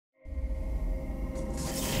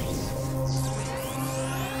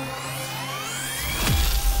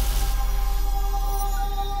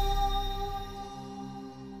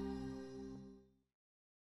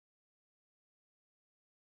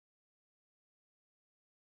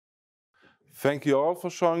Thank you all for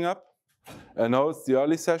showing up. I know it's the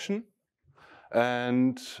early session,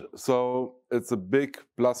 and so it's a big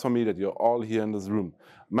plus for me that you're all here in this room.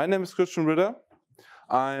 My name is Ritter.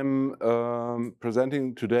 I'm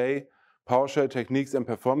presenting today PowerShell techniques and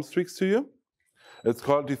performance tweaks to you. It's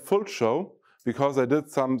called the full show because I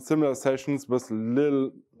did some similar sessions with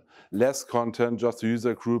little less content, just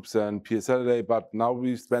user groups and PS Saturday, but now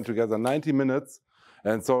we spent together 90 minutes,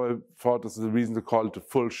 and so I thought this is the reason to call it the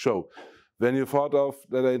full show. When you thought of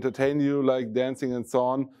that I entertain you like dancing and so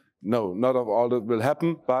on, no, not of all that will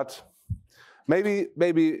happen, but maybe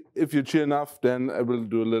if you cheer enough, then I will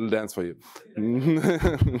do a little dance for you.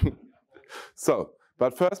 So,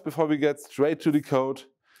 but first, before we get straight to the code,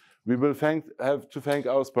 we will have to thank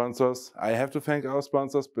our sponsors. I have to thank our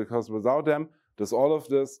sponsors because without them, all of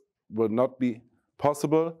this would not be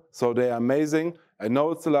possible. So they are amazing. I know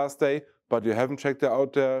it's the last day, but you haven't checked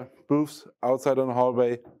out their booths outside on the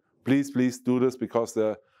hallway. Please do this because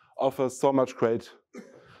they offer so much great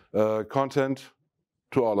content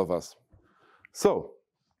to all of us. So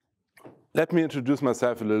let me introduce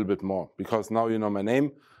myself a little bit more because now you know my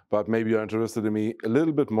name, but maybe you're interested in me a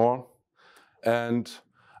little bit more. And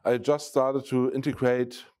I just started to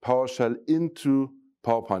integrate PowerShell into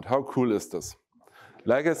PowerPoint. How cool is this?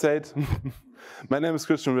 Like I said, my name is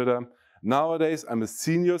Ritter. Nowadays, I'm a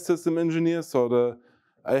senior system engineer, so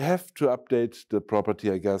I have to update the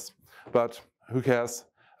property, I guess, but who cares?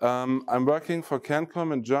 I'm working for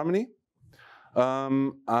CanCom in Germany.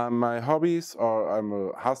 My hobbies are I'm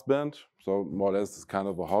a husband, so more or less it's kind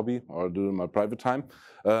of a hobby, or do in my private time.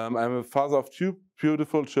 I'm a father of two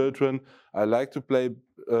beautiful children. I like to play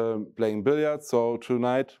playing billiards, so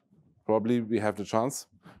tonight probably we have the chance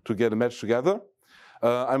to get a match together.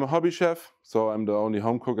 I'm a hobby chef, so I'm the only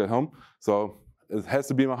home cook at home, so it has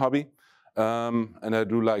to be my hobby. And I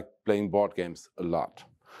do like playing board games a lot.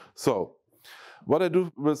 So what I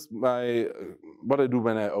do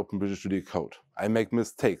when I open Visual Studio Code, I make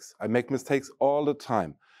mistakes. I make mistakes all the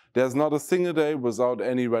time. There's not a single day without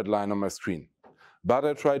any red line on my screen. But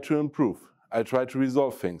I try to improve. I try to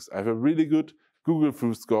resolve things. I have a really good Google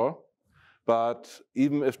Through score, but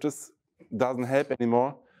even if this doesn't help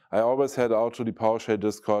anymore, I always head out to the PowerShell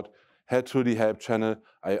Discord, head to the help channel.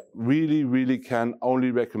 I really can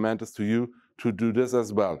only recommend this to you to do this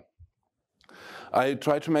as well. I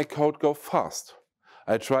try to make code go fast.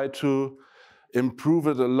 I try to improve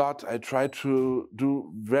it a lot. I try to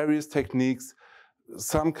do various techniques,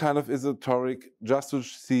 some kind of esoteric, just to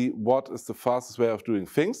see what is the fastest way of doing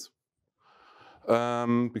things,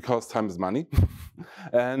 because time is money.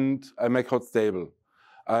 And I make code stable.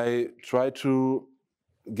 I try to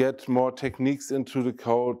get more techniques into the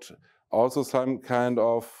code, also some kind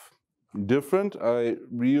of different. I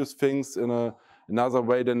reuse things in another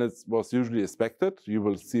way than it was usually expected. You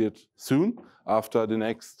will see it soon after the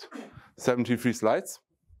next 73 slides.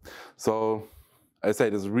 So I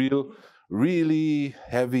say this really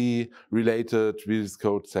heavy related VS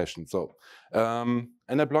Code session. So, and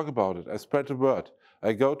I blog about it. I spread the word.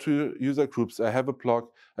 I go to user groups. I have a blog.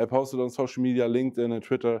 I post it on social media, LinkedIn and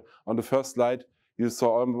Twitter. On the first slide, you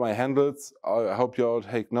saw all my handles. I hope you all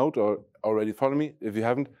take note or already follow me. If you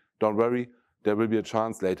haven't, don't worry. There will be a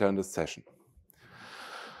chance later in this session.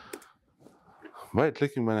 Why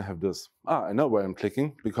clicking when I have this? I know why I'm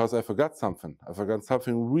clicking, because I forgot something. I forgot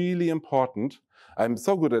something really important. I'm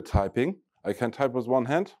so good at typing. I can type with one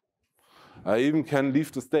hand. I even can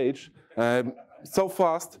leave the stage. So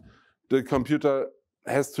fast, the computer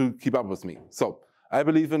has to keep up with me. So I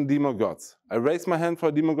believe in demo gods. I raise my hand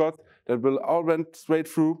for demo gods that will all went straight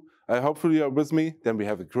through. Hopefully you're with me. Then we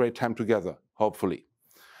have a great time together, hopefully.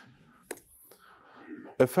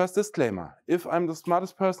 A first disclaimer. If I'm the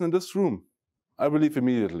smartest person in this room, I will leave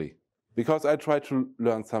immediately, because I try to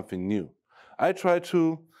learn something new. I try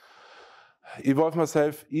to evolve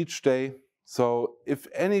myself each day. So if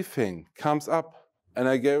anything comes up and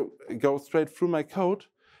I go straight through my code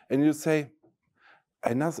and you say,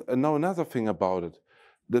 I know another thing about it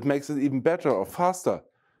that makes it even better or faster.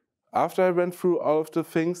 After I went through all of the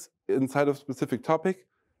things inside of a specific topic,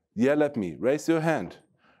 yell at me, raise your hand.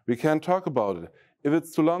 We can talk about it. If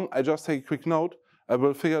it's too long, I just take a quick note. I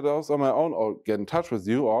will figure it out on my own or get in touch with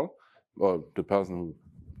you all, or the person who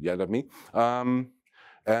yelled at me.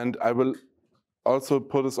 And I will also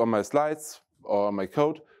put this on my slides or on my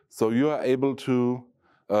code, so you are able to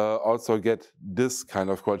also get this kind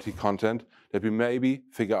of quality content that we maybe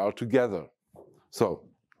figure out together. So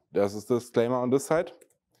there's a disclaimer on this side.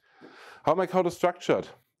 How my code is structured.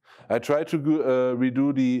 I try to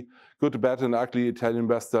redo the good, bad, and ugly Italian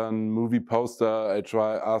Western movie poster. I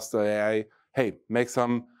ask the AI, hey, make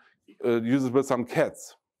some, use it with some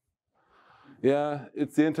cats. yeah,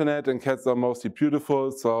 it's the internet and cats are mostly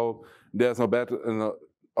beautiful, so there's no bad,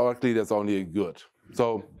 or actually there's only good.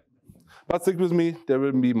 So, but stick with me, there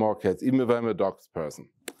will be more cats, even if I'm a dogs person.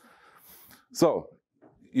 So,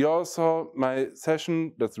 you all saw my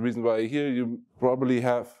session, that's the reason why you're here. You probably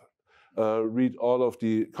have read all of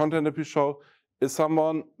the content that we show. Is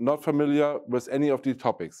someone not familiar with any of the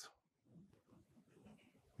topics?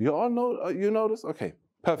 You all know, you know this? Okay,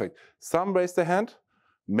 perfect. Some raised their hand.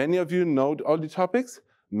 Many of you know all the topics.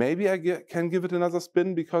 Maybe I can give it another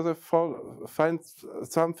spin because I find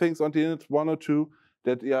some things on the internet, one or two,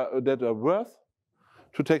 that are worth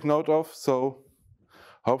to take note of. So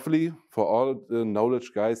hopefully for all the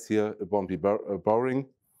knowledge guys here, it won't be boring.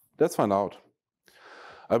 Let's find out.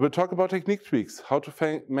 I will talk about technique tweaks, how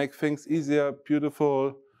to make things easier,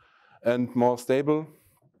 beautiful, and more stable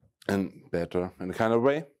and better in a kind of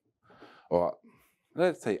way, or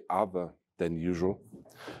let's say other than usual.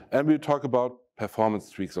 And we'll talk about performance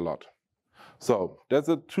tweaks a lot. So that's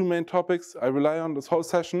the two main topics I rely on this whole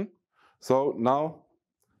session. So now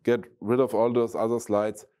get rid of all those other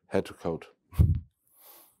slides, head to code.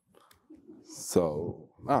 So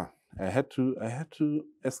I had to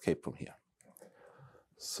escape from here.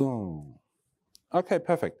 So okay,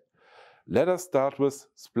 perfect. Let us start with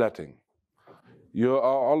splatting. You are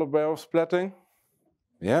all aware of splatting?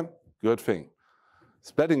 Yeah, good thing.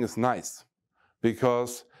 Splatting is nice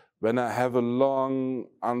because when I have a long,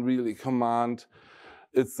 unwieldy command,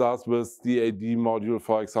 it starts with the AD module,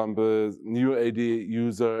 for example, new AD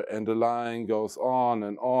user, and the line goes on,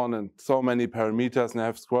 and so many parameters, and I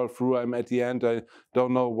have scrolled through. I'm at the end, I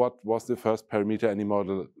don't know what was the first parameter anymore,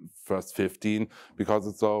 the first 15, because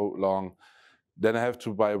it's so long. Then I have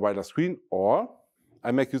to buy a wider screen, or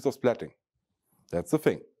I make use of splatting. That's the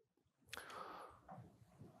thing.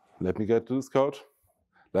 Let me get to this code.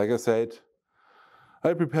 Like I said,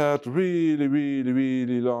 I prepared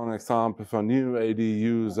really long example for new AD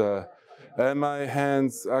user, and my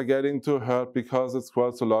hands are getting too hurt because it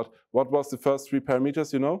scrolls a lot. What was the first 3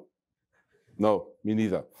 parameters, you know? No, me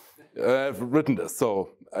neither. I've written this, so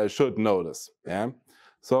I should know this. Yeah.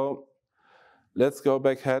 So let's go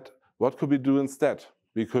back ahead. What could we do instead?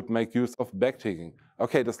 We could make use of backticking.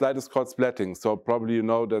 Okay, the slide is called splatting, so probably you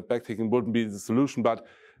know that backticking wouldn't be the solution, but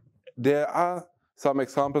there are some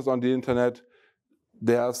examples on the internet.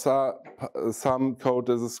 There are some code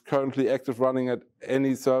that is currently active running at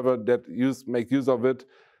any server that make use of it.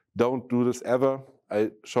 Don't do this ever. I'll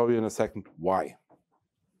show you in a second why.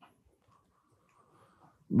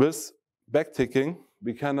 With backticking,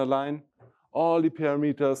 we can align all the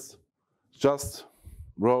parameters just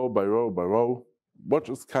row by row by row, which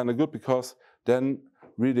is kind of good because then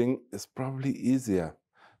reading is probably easier.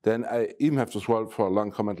 Then I even have to scroll for a long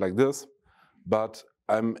comment like this, but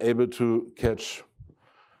I'm able to catch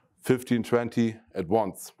 15, 20 at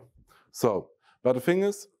once. So, but the thing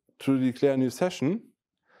is, to declare a new session,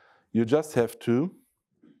 you just have to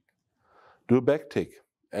do a backtick.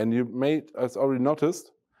 And you may, as already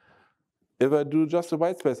noticed, if I do just a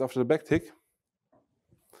white space after the backtick,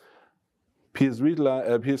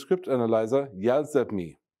 PScript analyzer yells at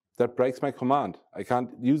me. That breaks my command. I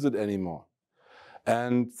can't use it anymore.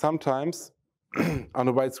 And sometimes on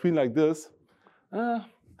a white screen like this,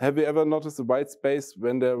 have you ever noticed a white space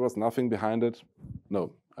when there was nothing behind it?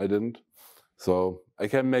 No, I didn't. So I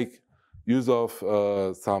can make use of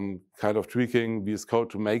some kind of tweaking VS Code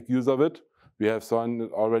to make use of it. We have seen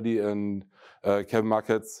it already in Kevin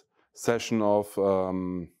Marquette's session of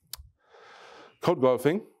code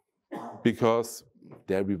golfing, because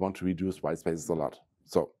there we want to reduce white spaces a lot.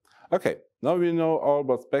 So, okay, now we know all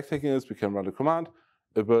what backticking is. We can run the command,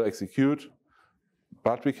 it will execute,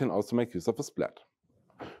 but we can also make use of a splat.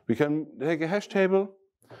 We can take a hash table,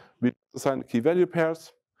 we assign the key value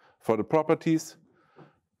pairs for the properties.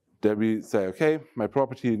 There we say, okay, my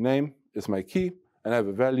property name is my key, and I have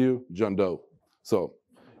a value, John Doe. So,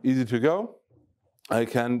 easy to go. I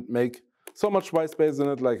can make so much white space in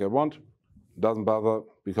it like I want. Doesn't bother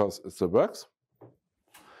because it still works.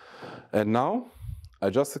 And now I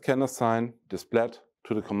just can assign the splat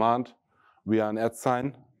to the command via an @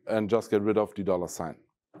 sign and just get rid of the $sign.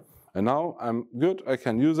 And now I'm good, I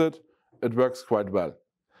can use it, it works quite well.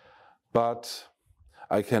 But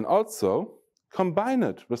I can also combine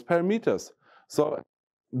it with parameters. So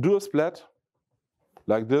do a splat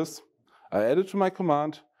like this, I add it to my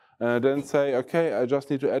command, and I then say, okay, I just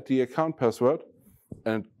need to add the account password,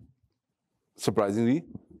 and surprisingly,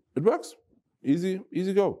 it works.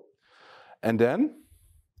 Easy go. And then,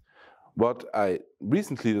 what I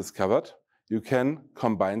recently discovered, you can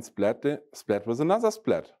combine splat with another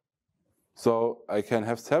splat. So I can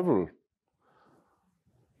have several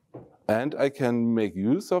And I can make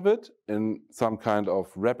use of it in some kind of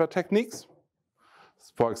wrapper techniques.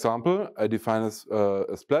 For example, I define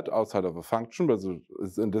a splat outside of a function, but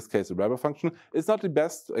it's in this case a wrapper function. It's not the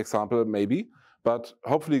best example, maybe, but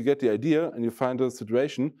hopefully you get the idea and you find a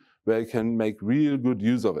situation where you can make real good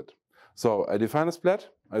use of it. So I define a splat.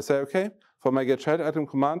 I say, okay, for my getChildItem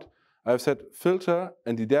command, I've set filter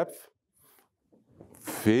and the depth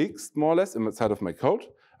fixed more or less inside of my code.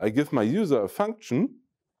 I give my user a function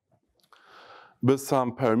with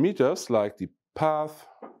some parameters like the path,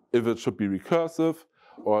 if it should be recursive,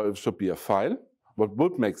 or it should be a file. What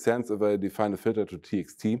would make sense if I define a filter to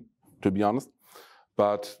txt, to be honest.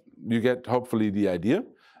 But you get hopefully the idea.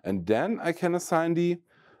 And then I can assign the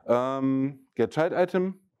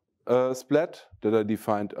getChildItem splat that I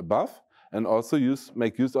defined above, and also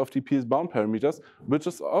make use of the PSBound parameters, which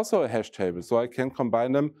is also a hash table. So I can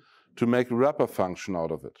combine them to make a wrapper function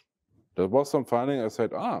out of it. That was some finding. I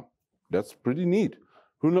said, that's pretty neat.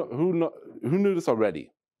 Who knew this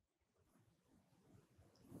already?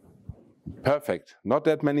 Perfect. Not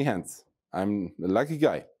that many hands. I'm a lucky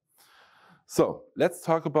guy. So let's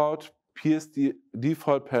talk about PSD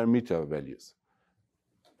default parameter values.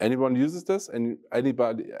 Anyone uses this? And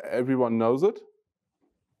everyone knows it?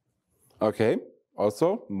 Okay.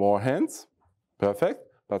 Also, more hands. Perfect.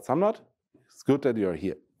 But some not. It's good that you're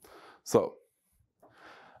here. So,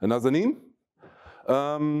 Nazanin,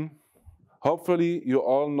 hopefully you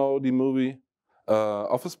all know the movie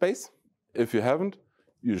Office Space. If you haven't,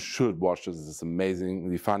 you should watch this. It's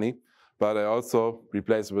amazingly funny. But I also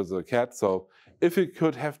replaced it with a cat. So if you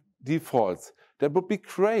could have defaults, that would be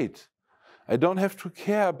great. I don't have to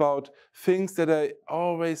care about things that I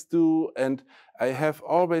always do, and I have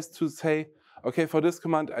always to say, okay, for this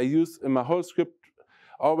command I use in my whole script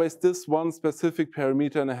always this one specific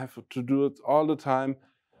parameter, and I have to do it all the time,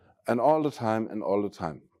 and all the time, and all the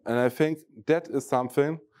time. And I think that is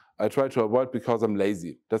something I try to avoid because I'm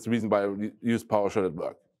lazy. That's the reason why I use PowerShell at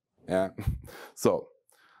work. Yeah. So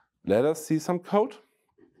let us see some code.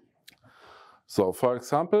 So for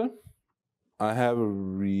example, I have a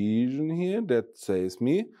region here that says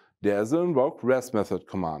me there's an invoke rest method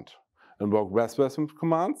command. Invoke rest method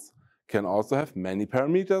commands can also have many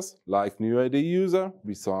parameters like new ID user,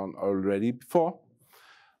 we saw already before.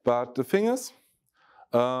 But the thing is,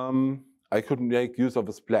 I could make use of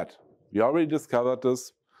a splat. We already discovered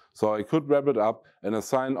this, so I could wrap it up and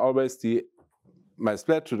assign always my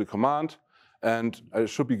splat to the command, and I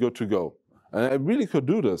should be good to go. And I really could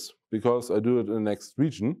do this because I do it in the next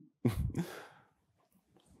region.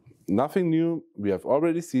 Nothing new, we have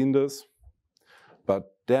already seen this,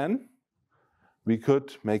 but then we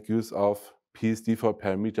could make use of PS default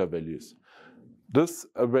parameter values. This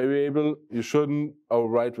variable you shouldn't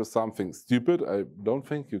override with something stupid. I don't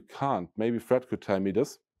think you can't. Maybe Fred could tell me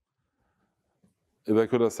this. If I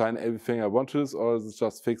could assign everything I want to this, or is it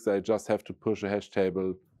just fixed? I just have to push a hash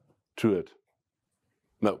table to it.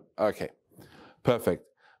 No, okay, perfect.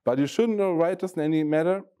 But you shouldn't override this in any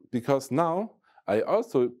matter, because now I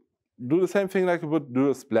also do the same thing like I would do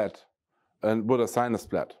a splat and would assign a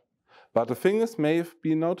splat. But the thing is, may have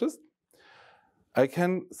been noticed, I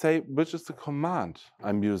can say which is the command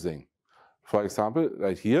I'm using. For example,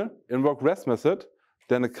 right here, invoke rest method,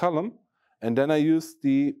 then a column, and then I use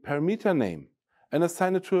the parameter name and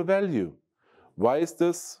assign it to a value. Why is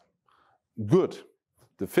this good?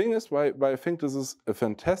 The thing is, why I think this is a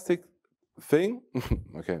fantastic thing,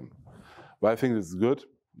 okay, why I think this is good,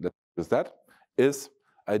 is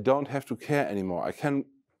I don't have to care anymore. I can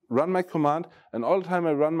run my command, and all the time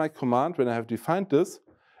I run my command, when I have defined this,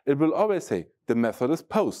 it will always say, the method is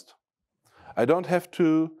post. I don't have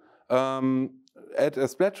to add a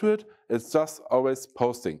splat to it, it's just always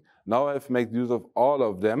posting. Now I've made use of all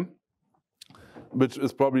of them, which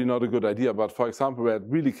is probably not a good idea, but for example, where it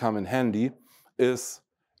really come in handy is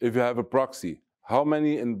if you have a proxy. How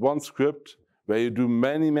many in one script where you do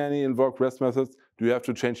many invoke rest methods do you have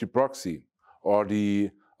to change the proxy or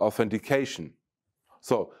the authentication?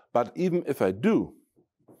 So, but even if I do,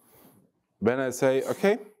 when I say,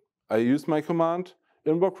 okay, I use my command,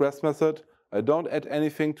 invoke rest method, I don't add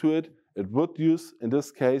anything to it, it would use, in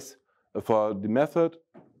this case, for the method,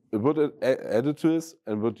 it would add it to this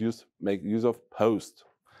and would make use of post.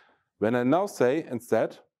 When I now say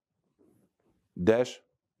instead dash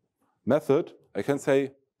method, I can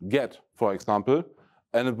say get, for example,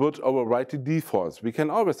 and it would overwrite the defaults. We can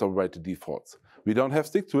always overwrite the defaults. We don't have to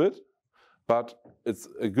stick to it, but it's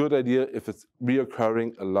a good idea if it's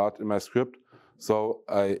reoccurring a lot in my script. So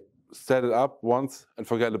I set it up once and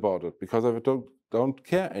forget about it because I don't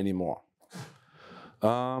care anymore.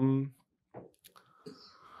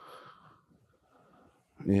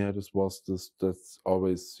 Yeah, that's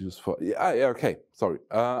always useful. Yeah, okay, sorry.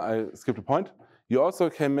 I skipped a point. You also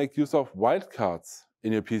can make use of wildcards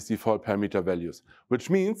in your piece default parameter values, which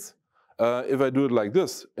means if I do it like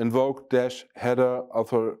this, invoke dash header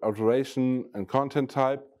alteration and content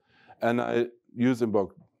type, and I use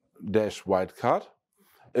invoke dash wildcard,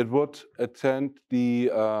 it would attend the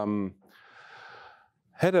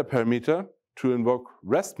header parameter to invoke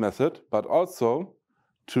REST method, but also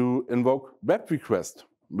to invoke web request,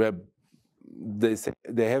 where they say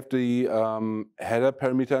they have the header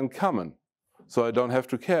parameter in common. So I don't have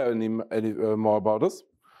to care any more about this.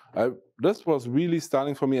 This was really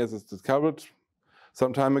stunning for me as it's discovered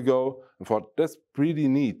some time ago and thought that's pretty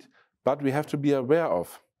neat. But we have to be aware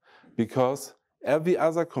of, because every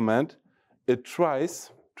other command, it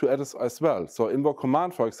tries to add this as well. So invoke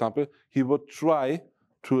command, for example, he would try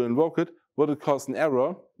to invoke it. Would it cause an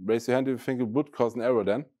error? Raise your hand if you think it would cause an error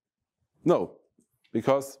then. No,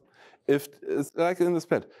 because if it's like in the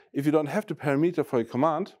split, if you don't have the parameter for a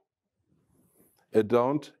command, it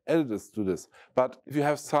don't add this to this. But if you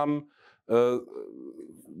have some,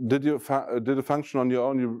 did a function on your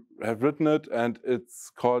own, you have written it, and it's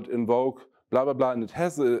called invoke blah blah blah, and it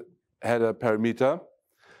has a header parameter,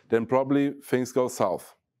 then probably things go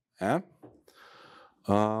south. Yeah.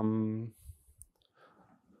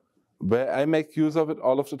 Where I make use of it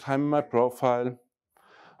all of the time in my profile.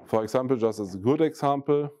 For example, just as a good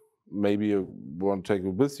example, maybe you want to take it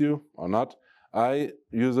with you or not. I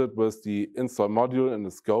use it with the install module and the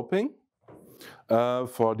scoping.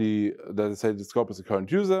 Let's say the scope is the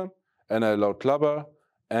current user, and I load clubber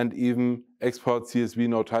and even export CSV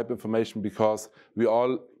no type information, because we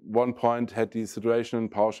all one point had the situation in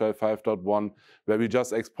PowerShell 5.1 where we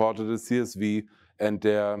just exported a CSV, and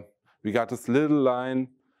there we got this little line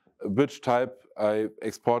which type I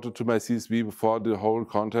exported to my CSV before the whole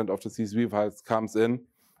content of the CSV files comes in.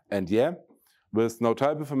 And yeah, with no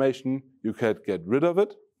type information, you can get rid of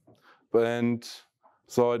it. And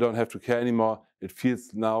so I don't have to care anymore. It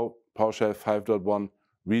feels now PowerShell 5.1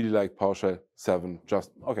 really like PowerShell 7,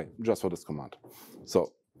 just for this command.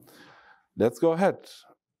 So let's go ahead.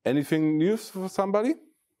 Anything new for somebody?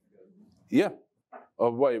 Yeah.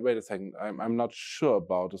 Oh, wait a second. I'm not sure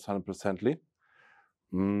about this 100%.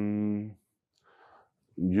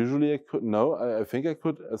 Usually I could, no, I think I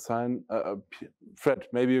could assign, Fred,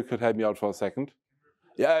 maybe you could help me out for a second.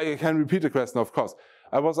 Yeah, I can repeat the question, of course.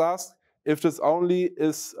 I was asked if this only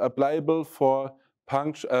is applicable for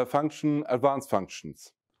function advanced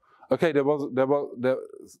functions. Okay,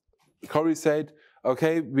 Corey said,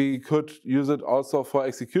 okay, we could use it also for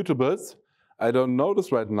executables. I don't know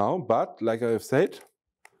this right now, but like I have said,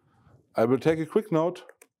 I will take a quick note.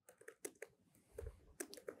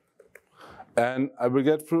 And I will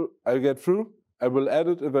get through, I will add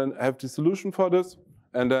it if I have the solution for this,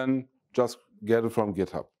 and then just get it from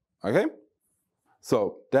GitHub, okay?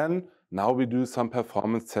 So then, now we do some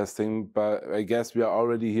performance testing, but I guess we are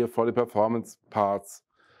already here for the performance parts.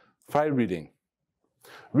 File reading.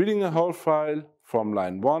 Reading a whole file from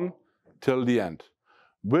line 1 till the end.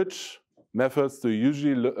 Which methods do you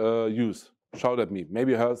usually use? Shout at me.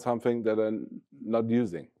 Maybe you heard something that I'm not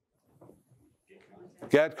using.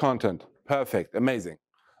 Get content. Perfect, amazing.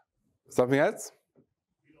 Something else?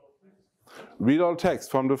 Read all text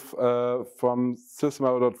from the from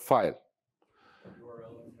system.file.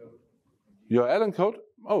 URL encode.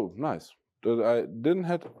 Oh, nice. That I didn't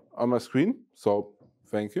have on my screen, so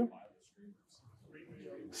thank you.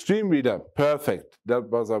 Stream reader, perfect. That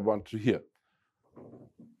was what I want to hear.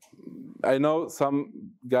 I know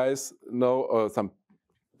some guys know, or some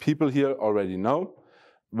people here already know,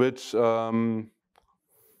 which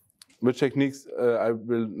techniques I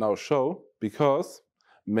will now show, because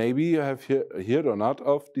maybe you have heard or not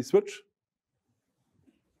of the switch.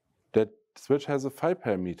 That switch has a file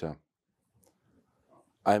parameter.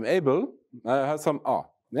 I'm able, I have some,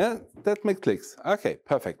 yeah, that makes clicks. Okay,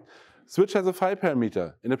 perfect. Switch has a file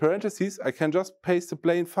parameter. In the parentheses, I can just paste the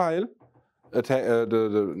plain file, the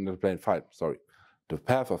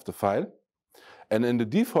path of the file. And in the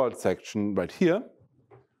default section right here,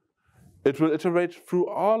 it will iterate through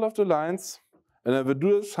all of the lines, and I will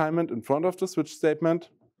do an assignment in front of the switch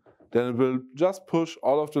statement. Then it will just push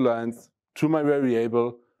all of the lines to my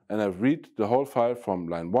variable, and I've read the whole file from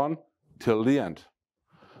line 1 till the end.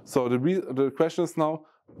 So the question is now,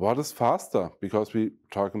 what is faster? Because we're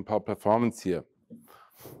talking about performance here.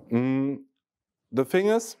 The thing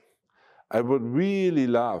is, I would really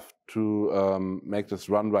love to make this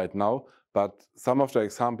run right now, but some of the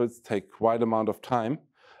examples take quite an amount of time.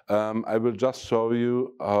 I will just show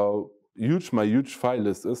you how huge my huge file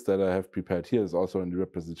list is that I have prepared here. Is also in the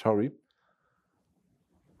repository.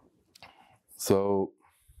 So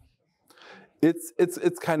it's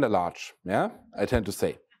kind of large, yeah, I tend to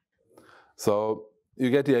say. So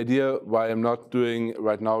you get the idea why I'm not doing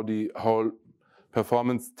right now the whole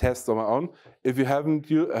performance test on my own. If you haven't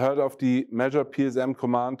heard of the measure PSM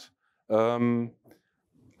command,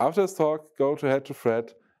 after this talk, go to head to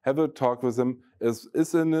Fred, have a talk with him.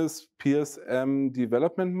 Is in his PSM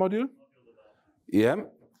development module? Yeah,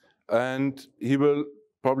 and he will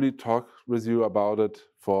probably talk with you about it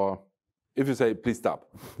for, if you say, please stop.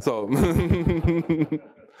 So,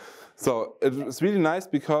 so it's really nice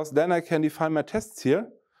because then I can define my tests here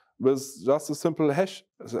with just a simple hash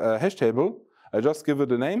table. I just give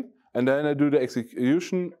it a name, and then I do the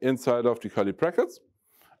execution inside of the curly brackets,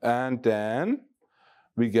 and then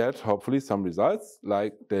we get hopefully some results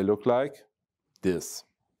like they look like this.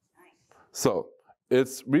 So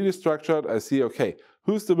it's really structured. I see, okay,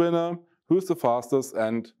 who's the winner, who's the fastest,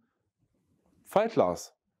 and file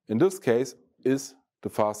class in this case is the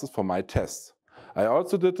fastest for my tests. I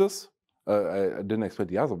also did this. I didn't expect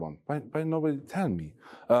the other one. Why nobody tell me?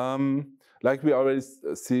 Like we already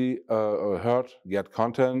see or heard, get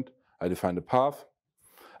content. I define the path.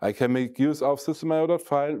 I can make use of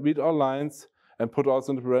system.io.file, read all lines, and put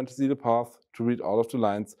also in the parentheses the path to read all of the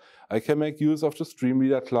lines. I can make use of the stream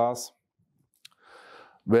reader class,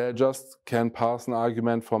 where I just can pass an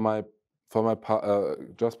argument for my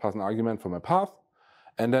path,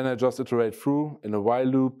 and then I just iterate through in a while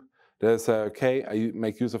loop. Then I say, okay, I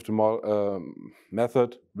make use of the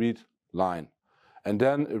method read line, and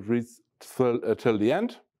then it reads till the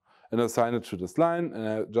end, and assign it to this line, and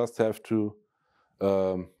I just have to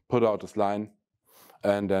put out this line,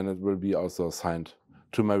 and then it will be also assigned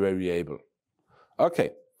to my variable.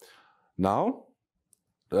 Okay, now,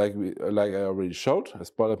 like I already showed, I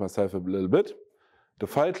spoiled myself a little bit. The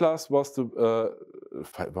file class was the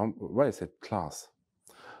why is it class?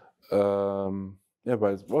 Yeah,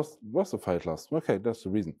 but it was the file class. Okay, that's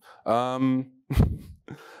the reason.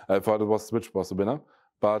 I thought it was switch was the winner,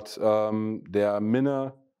 but there are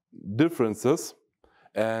minor differences,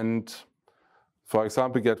 and for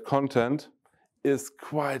example, get content is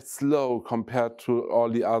quite slow compared to all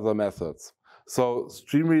the other methods. So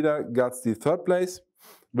StreamReader got the third place,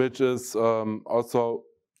 which is also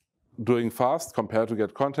doing fast compared to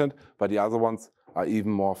get content, but the other ones are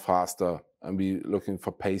even more faster, and we're looking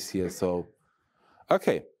for pace here. So,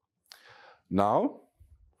 okay. Now,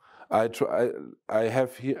 I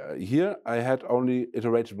have here I had only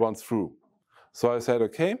iterated once through. So I said,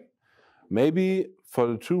 okay, maybe for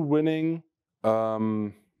the two winning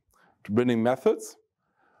methods,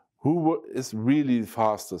 who is really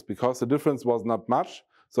fastest? Because the difference was not much.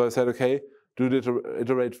 So I said, okay, do the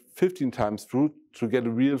iterate 15 times through to get a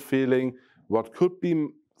real feeling what could be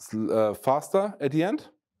faster at the end.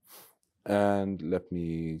 And let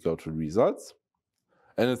me go to results.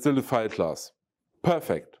 And it's still the file class.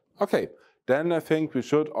 Perfect. Okay, then I think we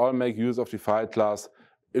should all make use of the file class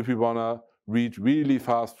if we want to read really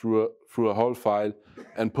fast through a whole file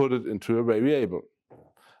and put it into a variable.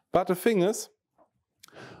 But the thing is,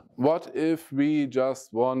 what if we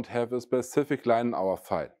just want to have a specific line in our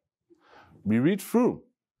file? We read through.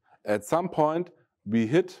 At some point, we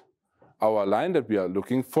hit our line that we are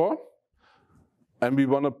looking for, and we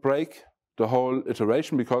want to break the whole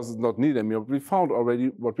iteration because it's not needed. We found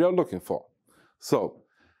already what we are looking for. So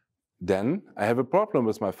then I have a problem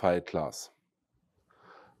with my file class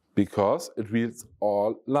because it reads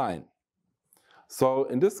all line. So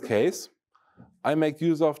in this case, I make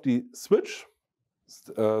use of the switch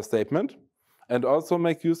statement and also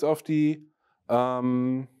make use of the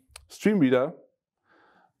StreamReader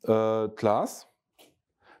class,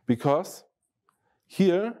 because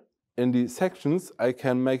here in the sections I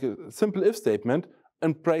can make a simple if statement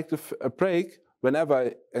and break whenever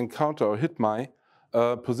I encounter or hit my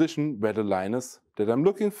position where the line is that I'm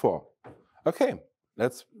looking for. Okay,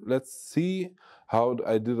 let's see how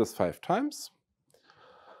I do this 5 times.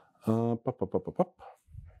 So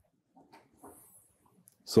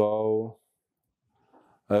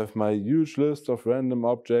I have my huge list of random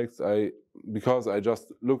objects. Because I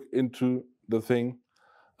just look into the thing,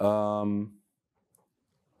 and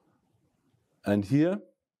here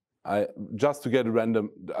just to get a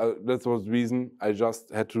random. That was the reason I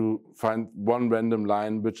just had to find one random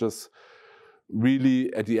line, which is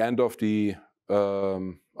really at the end of the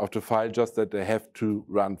file, just that I have to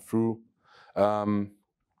run through.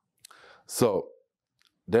 So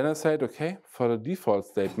then I said, okay, for the default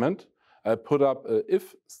statement, I put up an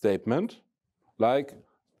if statement, like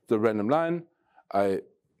the random line, I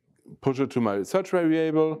push it to my search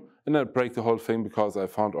variable, and I break the whole thing because I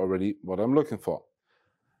found already what I'm looking for.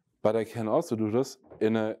 But I can also do this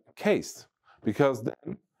in a case, because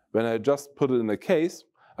then when I just put it in a case,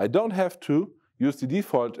 I don't have to use the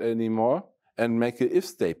default anymore and make an if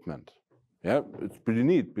statement. Yeah, it's pretty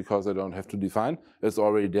neat because I don't have to define. It's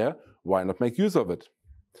already there. Why not make use of it?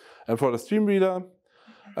 And for the stream reader,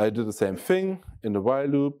 I did the same thing in the while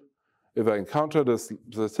loop. If I encounter this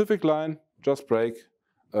specific line, just break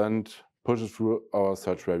and push it through our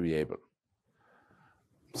search variable.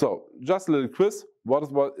 So just a little quiz.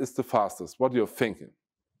 What is the fastest? What you're thinking?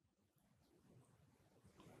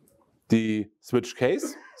 The switch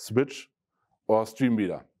case, switch, or stream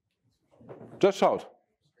reader? Just shout.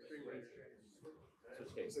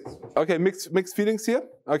 Okay, mixed feelings here.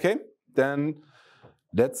 Okay, then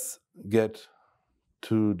let's get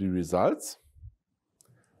to the results.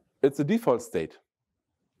 It's the default state.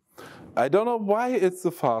 I don't know why it's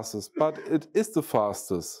the fastest, but it is the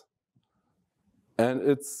fastest. And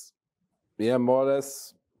it's, yeah, more or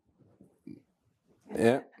less,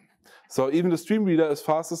 yeah. So even the stream reader is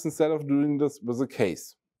fastest instead of doing this with a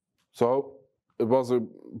case. So it was a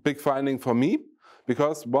big finding for me,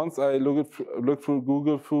 because once I looked through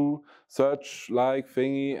Google, through search like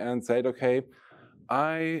thingy, and said, okay,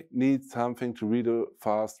 I need something to read a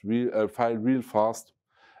file real fast,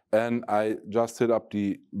 and I just hit up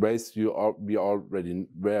the ways we already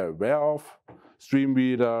were aware of, stream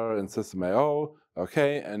reader and system.io,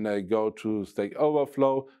 okay, and I go to Stack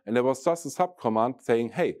Overflow, and there was just a sub command saying,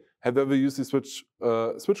 hey, have you ever used the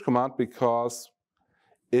switch command, because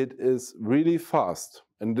it is really fast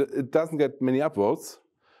and it doesn't get many upvotes,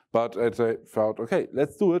 but I thought, okay,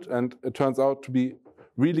 let's do it, and it turns out to be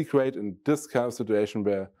really great in this kind of situation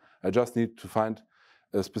where I just need to find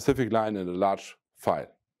a specific line in a large file.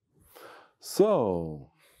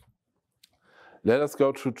 So let us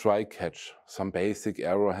go to try catch, some basic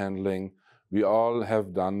error handling. We all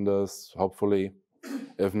have done this, hopefully.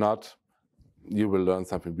 If not, you will learn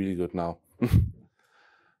something really good now.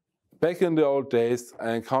 Back in the old days,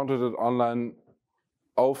 I encountered it online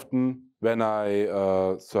often when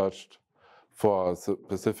I searched for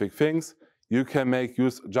specific things. You can make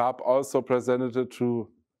use. Job also presented it to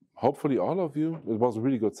hopefully all of you. It was a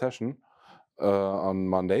really good session on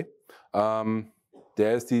Monday.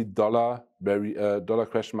 There's the dollar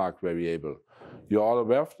question mark variable. You're all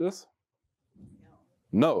aware of this?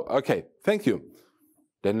 No. Okay, thank you.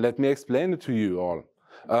 Then let me explain it to you all.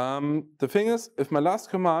 The thing is, if my last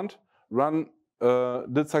command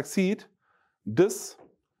did succeed, this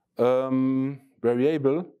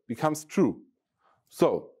variable becomes true.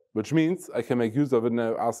 So, which means I can make use of it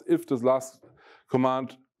now as if this last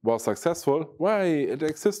command was successful. Why? It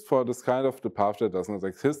exists for this kind of the path that does not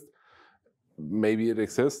exist. Maybe it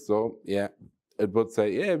exists, so yeah, it would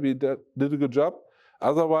say, yeah, we did a good job.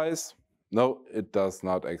 Otherwise, no, it does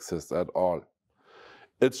not exist at all.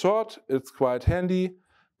 It's short, it's quite handy,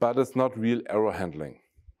 but it's not real error handling.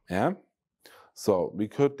 Yeah? So we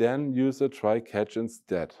could then use a try catch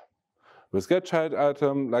instead. With get child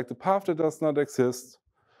item, like the path that does not exist.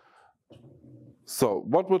 So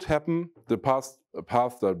what would happen? The path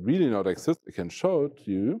that really not exist, I can show it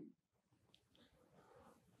to you.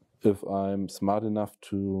 If I'm smart enough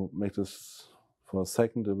to make this for a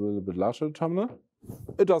second a little bit larger terminal,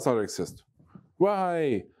 it does not exist.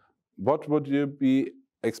 Why? What would you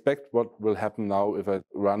expect what will happen now if I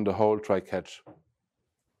run the whole try catch?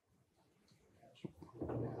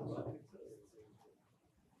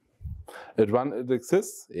 It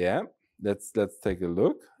exists, yeah. Let's take a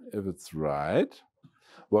look if it's right.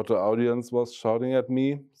 What the audience was shouting at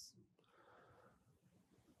me.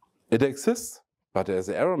 It exists, but there's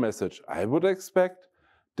an error message. I would expect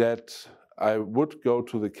that I would go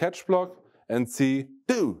to the catch block and see,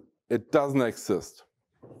 it doesn't exist.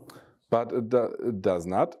 But it does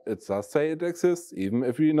not. It does say it exists, even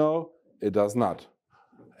if we know it does not.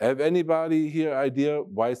 Have anybody here idea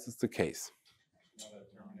why is this the case?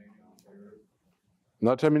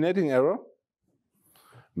 Not terminating error?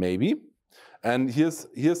 Maybe. And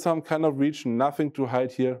here's some kind of region, nothing to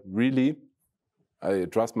hide here, really. I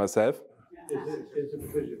trust myself. Is it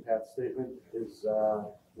because your path statement is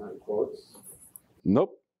not in quotes?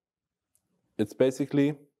 Nope. It's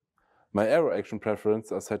basically my error action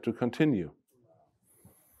preference are set to continue.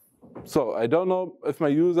 So I don't know if my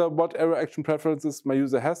user, what error action preferences my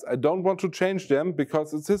user has. I don't want to change them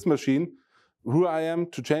because it's his machine. Who I am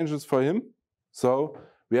to change this for him. So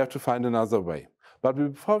we have to find another way. But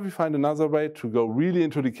before we find another way to go really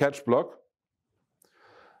into the catch block,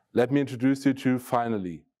 let me introduce you to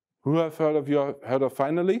finally. Who have heard of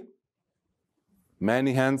finally?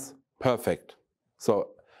 Many hands, perfect.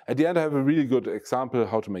 So at the end I have a really good example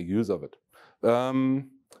how to make use of it.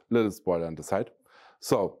 Little spoiler on the side.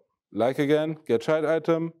 So, like again, get child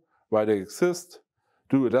item, why they exist,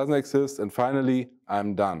 do it doesn't exist, and finally,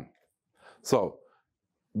 I'm done. So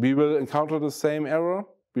we will encounter the same error.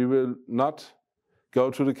 We will not go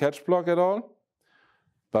to the catch block at all.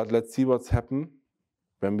 But let's see what's happened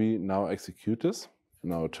when we now execute this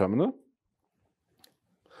in our terminal.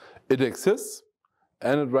 It exists,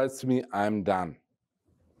 and it writes to me, I'm done.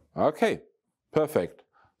 Okay, perfect.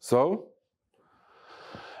 So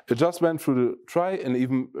it just went through the try, and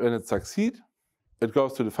even when it succeeds, it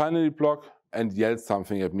goes to the finally block and yells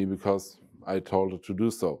something at me because I told it to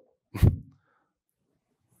do so.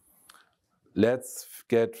 Let's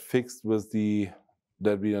get fixed with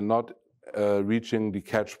that we are not reaching the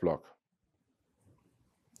catch block.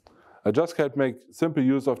 I just can make simple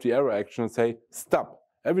use of the error action and say, stop.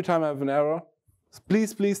 Every time I have an error,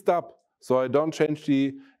 please, please stop. So I don't change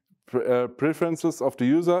the preferences of the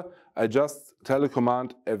user. I just tell the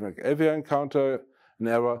command, if I encounter an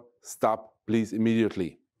error, stop, please,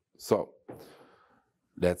 immediately. So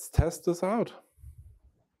let's test this out.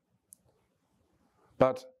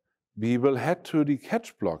 But we will head to the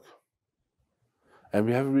catch block. And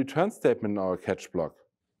we have a return statement in our catch block.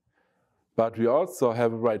 But we also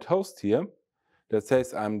have a write host here that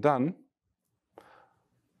says, I'm done.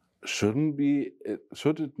 Should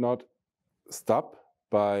it not stop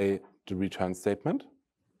by the return statement?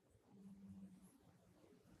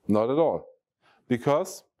 Not at all.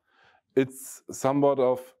 Because it's somewhat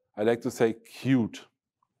of, I like to say, cute.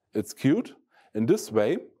 It's cute in this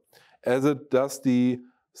way, as it does the,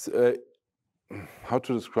 how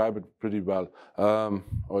to describe it pretty well,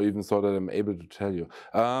 or even so that I'm able to tell you.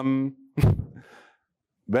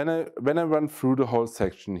 When I run through the whole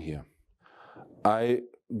section here, I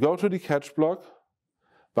go to the catch block,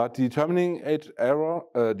 but the terminating error,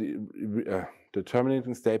 the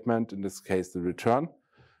terminating statement, in this case the return,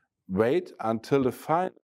 wait until the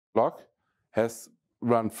final block has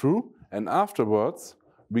run through, and afterwards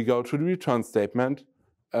we go to the return statement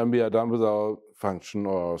and we are done with our function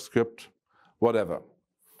or our script, whatever.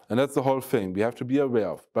 And that's the whole thing we have to be aware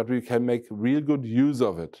of, but we can make real good use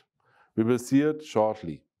of it. We will see it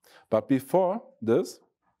shortly. But before this,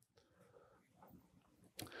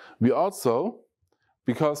 we also,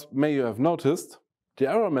 because may you have noticed, the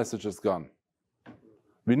error message is gone.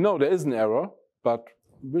 We know there is an error, but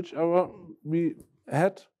which error we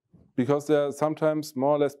had? Because there are sometimes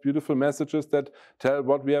more or less beautiful messages that tell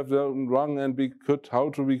what we have done wrong and we could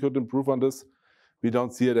improve on this. We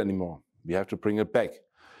don't see it anymore. We have to bring it back.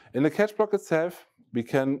 In the catch block itself, we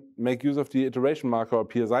can make use of the iteration marker or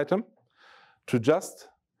PS item to just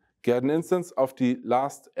get an instance of the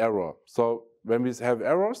last error. So when we have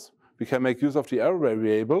errors, we can make use of the error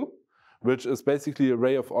variable, which is basically an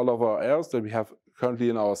array of all of our errors that we have currently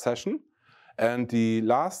in our session. And the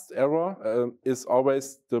last error is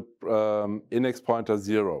always the index pointer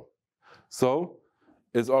 0. So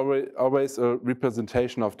it's always a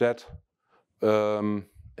representation of that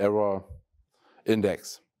error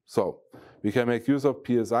index. So we can make use of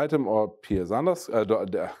PS item or PS item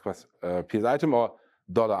or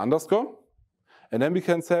 $_, and then we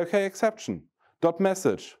can say, okay, exception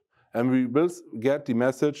 .message, and we will get the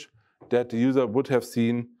message that the user would have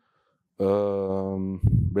seen.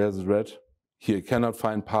 Where's it read? Here, cannot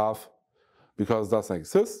find path because it doesn't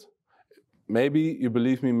exist. Maybe you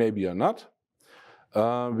believe me, maybe you're not.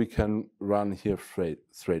 We can run here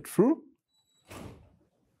straight through.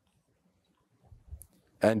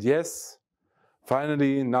 And yes,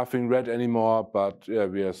 finally, nothing read anymore, but yeah,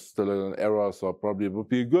 we are still in an error, so probably it would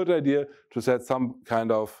be a good idea to set some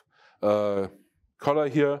kind of color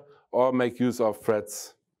here or make use of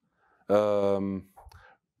threads. How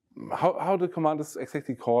the command is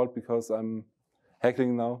exactly called, because I'm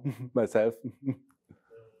heckling now myself.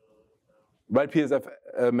 Write PSF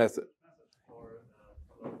message.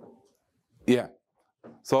 Yeah.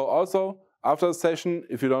 So also, after the session,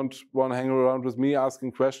 if you don't want to hang around with me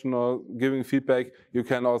asking questions or giving feedback, you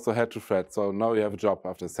can also head to thread. So now you have a job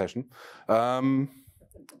after the session.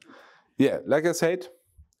 Yeah, like I said,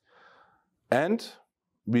 and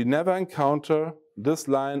we never encounter this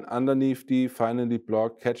line underneath the finally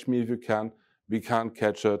block, catch me if you can. We can't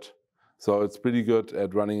catch it. So it's pretty good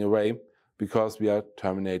at running away because we are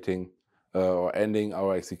terminating or ending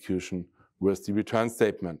our execution with the return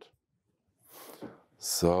statement.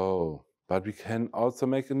 So, but we can also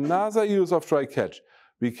make another use of try catch.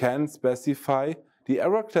 We can specify the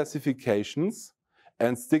error classifications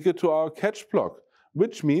and stick it to our catch block,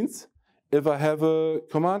 which means if I have a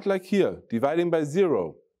command like here, dividing by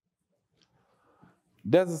 0,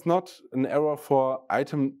 this is not an error for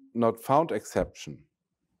item not found exception.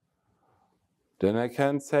 Then I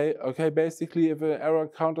can say, okay, basically if an error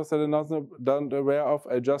counters that I'm not aware of,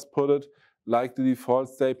 I just put it like the default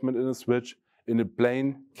statement in a switch in a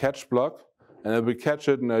plain catch block, and I will catch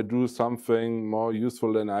it and I do something more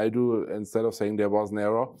useful than I do instead of saying there was an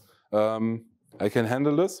error. I can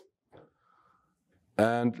handle this.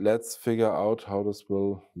 And let's figure out how this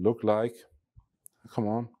will look like. Come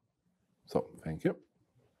on. So, thank you.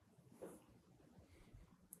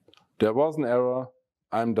 There was an error.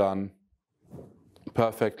 I'm done.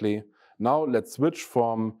 Perfectly. Now let's switch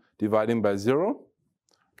from dividing by 0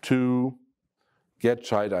 to get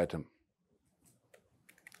child item.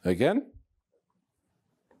 Again.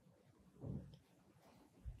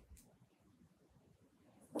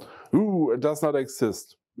 Ooh, it does not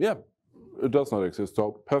exist. Yeah, it does not exist.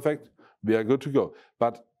 So perfect, we are good to go.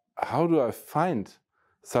 But how do I find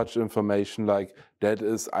such information like that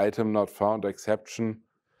is item not found exception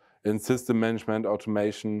in system management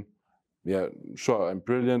automation? Yeah, sure, I'm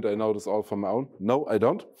brilliant. I know this all from my own. No, I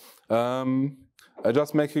don't. I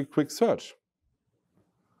just make a quick search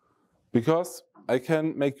because I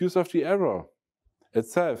can make use of the error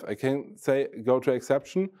itself. I can say go to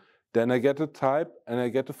exception, then I get a type and I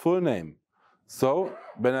get a full name. So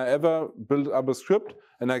when I ever build up a script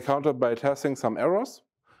and I counter by testing some errors,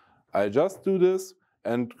 I just do this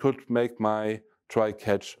and could make my try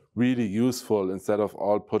catch really useful instead of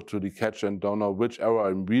all put to the catch and don't know which error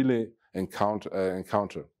I'm really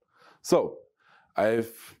encounter. So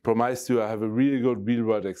I've promised you I have a really good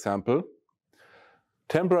real-world example.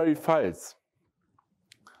 Temporary files.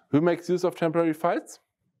 Who makes use of temporary files?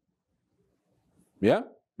 Yeah,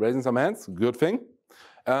 raising some hands, good thing.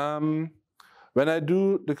 When I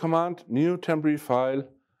do the command new temporary file,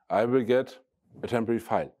 I will get a temporary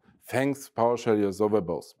file. Thanks PowerShell, you're so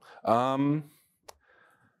verbose.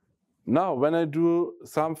 Now, when I do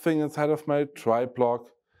something inside of my try block,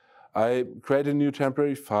 I create a new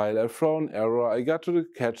temporary file, I throw an error, I got to the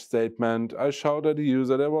catch statement, I shout at the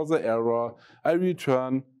user there was an error, I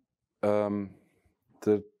return,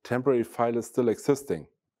 the temporary file is still existing.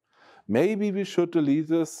 Maybe we should delete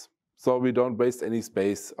this so we don't waste any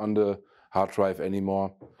space on the hard drive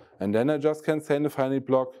anymore. And then I just can say in the final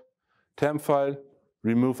block, temp file,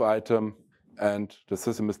 remove item, and the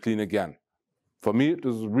system is clean again. For me,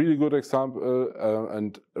 this is a really good example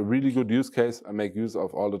and a really good use case I make use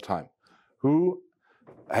of all the time. Who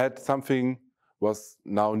had something was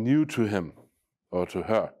now new to him or to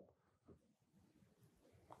her?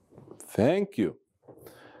 Thank you.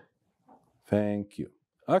 Thank you.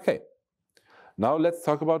 Okay. Now let's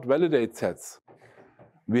talk about validate sets.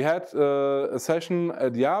 We had a session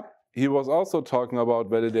at YAP. He was also talking about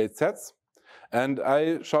validate sets. And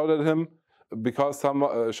I shouted at him because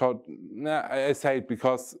I say it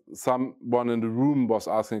because someone in the room was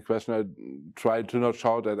asking a question. I tried to not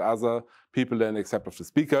shout at other people than except of the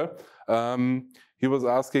speaker. He was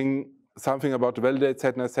asking something about the validate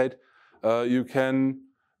set, and I said, you can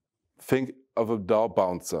think of a door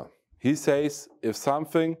bouncer. He says if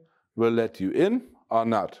something will let you in or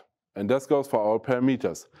not. And this goes for all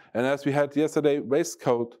parameters. And as we had yesterday,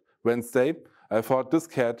 waistcoat Wednesday, I thought this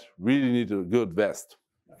cat really needed a good vest.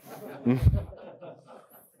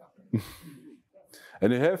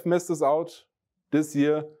 And you have missed this out this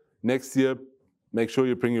year, next year, make sure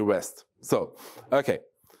you bring your vest. So, okay,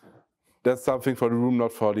 that's something for the room,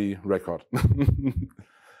 not for the record.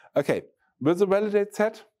 Okay, with the validate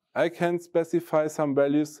set, I can specify some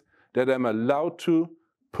values that I'm allowed to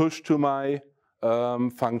push to my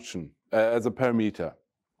function as a parameter.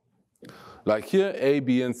 Like here, A,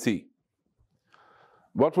 B, and C.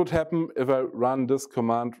 What would happen if I run this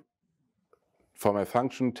command for my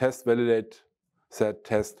function test validate set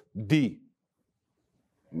test D?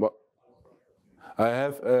 What? I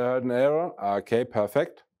have heard an error. Okay,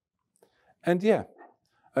 perfect. And yeah,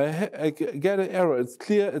 I get an error. It's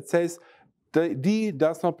clear. It says the D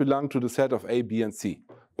does not belong to the set of A, B, and C.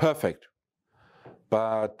 Perfect.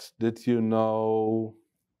 But did you know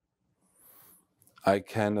I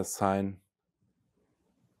can assign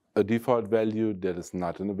a default value that is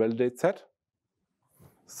not in the validate set?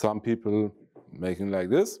 Some people making like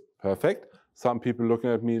this, perfect. Some people looking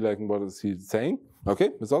at me like, what is he saying? Okay,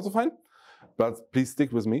 it's also fine, but please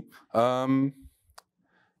stick with me.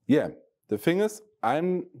 Yeah, the thing is,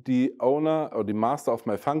 I'm the owner or the master of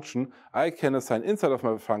my function. I can assign inside of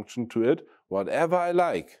my function to it whatever I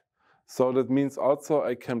like. So that means also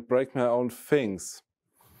I can break my own things.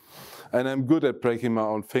 And I'm good at breaking my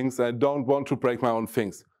own things. I don't want to break my own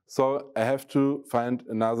things. So I have to find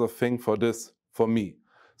another thing for this, for me.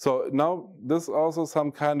 So now this is also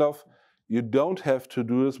some kind of, you don't have to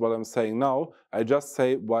do this, what I'm saying now. I just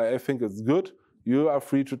say why I think it's good you are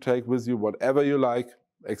free to take with you whatever you like,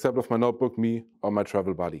 except of my notebook, me, or my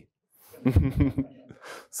travel buddy.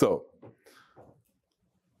 So,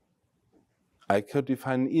 I could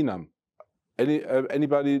define an enum.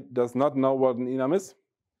 Anybody does not know what an enum is?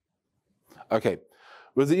 Okay,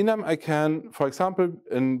 with the enum I can, for example,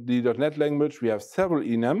 in the .NET language we have several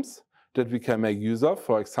enums that we can make use of.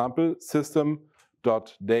 For example,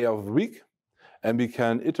 system.dayoftheweek, and we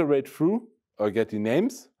can iterate through or get the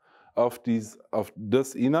names of this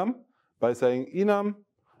enum by saying enum,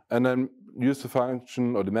 and then use the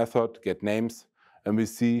function or the method get names, and we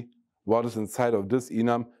see what is inside of this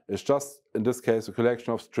enum. Is just in this case a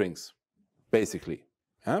collection of strings, basically.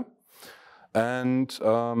 Yeah? And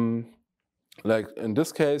like in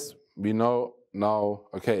this case, we know now,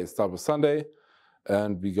 okay, it starts with Sunday,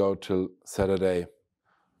 and we go till Saturday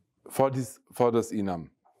for this enum.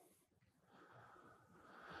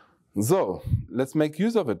 So let's make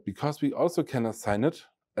use of it, because we also can assign it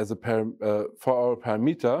as a for our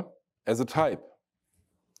parameter as a type.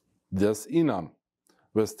 This enum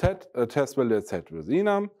with test value set with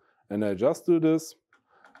enum, and I just do this.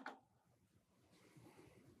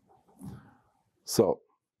 So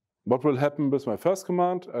what will happen with my first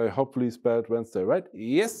command? I hopefully spelled Wednesday right.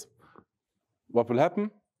 Yes. What will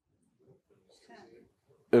happen?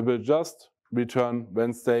 It will just return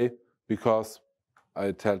Wednesday because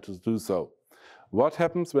I tell to do so. What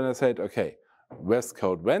happens when I say, okay, West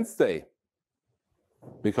Code Wednesday?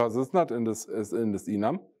 Because it's not in this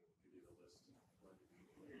enum.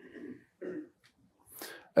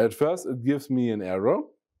 At first it gives me an error,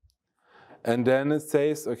 and then it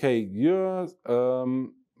says, okay,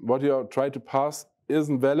 what you are trying to pass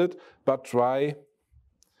isn't valid, but try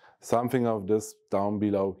something of this down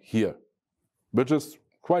below here, which is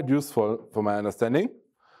quite useful for my understanding.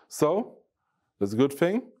 So that's a good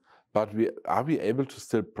thing, but are we able to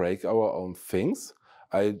still break our own things?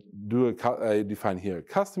 I define here a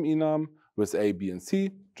custom enum with A, B, and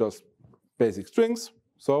C, just basic strings.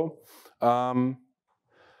 So,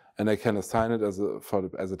 and I can assign it as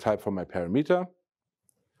a type for my parameter.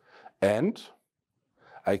 And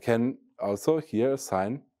I can also here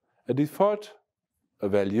assign a default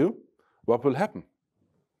value. What will happen?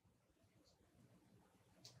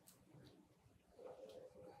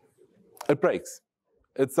 It breaks.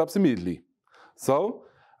 It stops immediately. So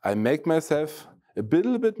I make myself a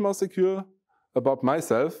little bit more secure about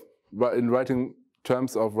myself in writing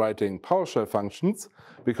terms of writing PowerShell functions,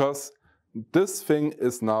 because this thing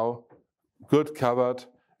is now good covered,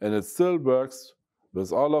 and it still works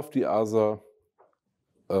with all of the other.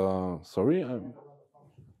 Sorry,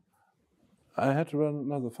 I had to run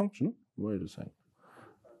another function. Wait a second.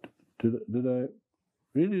 Did I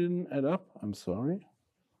really didn't add up? I'm sorry.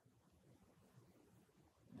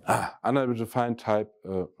 Unable to find type.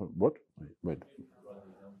 What? Wait.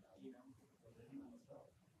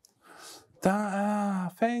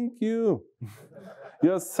 Thank you.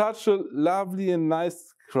 You're such a lovely and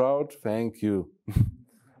nice crowd. Thank you.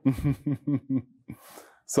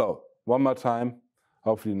 So, one more time.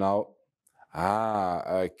 Hopefully now.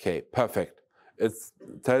 Okay, perfect. It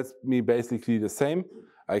tells me basically the same.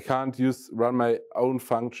 I can't run my own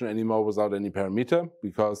function anymore without any parameter,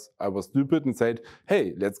 because I was stupid and said,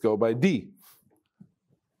 hey, let's go by D.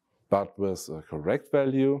 But with a correct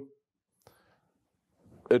value,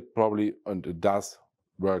 it probably, and it does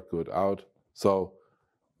work good out. So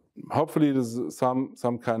hopefully this is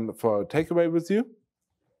some kind of takeaway with you.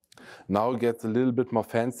 Now it gets a little bit more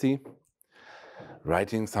fancy.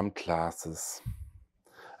 Writing some classes.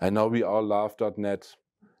 I know we all love .NET.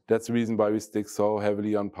 That's the reason why we stick so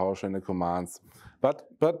heavily on PowerShell and the commands. But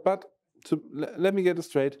let me get it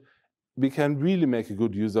straight. We can really make a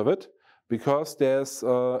good use of it, because there's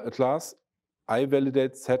a class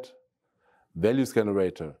iValidate set values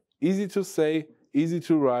generator. Easy to say, easy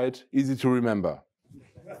to write, easy to remember.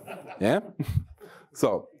 Yeah?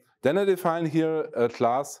 So then I define here a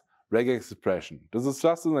class regex expression. This is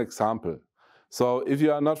just an example. So if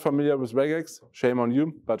you are not familiar with regex, shame on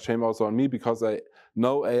you, but shame also on me, because I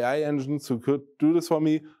know AI engines who could do this for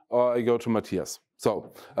me, or I go to Matthias.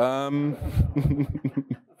 So,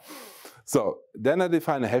 so then I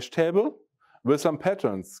define a hash table with some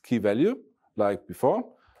patterns, key value, like before.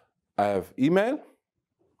 I have email,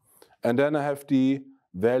 and then I have the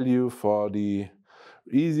value for the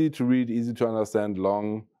easy to read, easy to understand,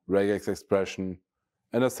 long regex expression,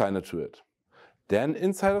 and assign it to it. Then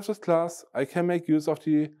inside of this class, I can make use of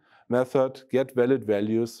the method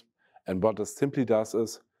getValidValues, and what it simply does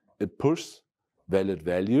is it pushes valid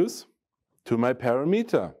values to my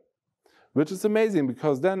parameter, which is amazing,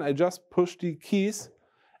 because then I just push the keys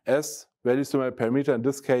as values to my parameter, in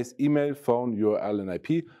this case, email, phone, URL, and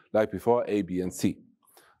IP, like before, A, B, and C.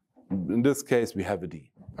 In this case, we have a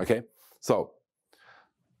D, okay? So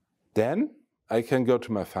then I can go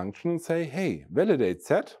to my function and say, hey, validate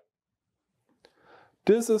set.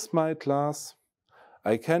 This is my class.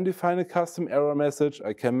 I can define a custom error message.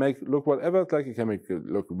 I can make look whatever it's like. I can make it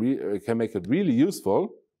look. I can make it really useful.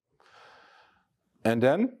 And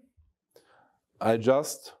then I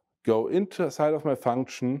just go inside of my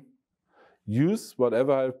function, use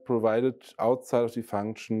whatever I've provided outside of the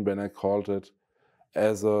function when I called it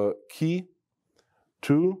as a key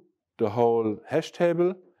to the whole hash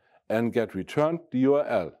table and get returned the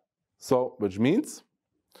URL. So, which means,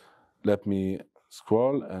 let me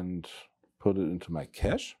scroll and put it into my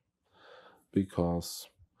cache, because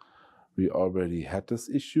we already had this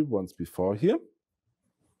issue once before here.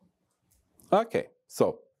 Okay,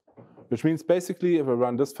 so, which means basically if I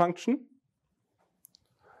run this function,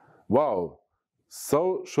 wow,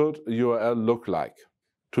 so should a URL look like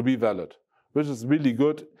to be valid, which is really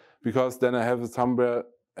good, because then I have it somewhere,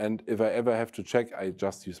 and if I ever have to check, I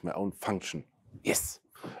just use my own function. Yes.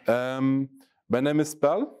 When I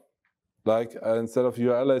misspell, like instead of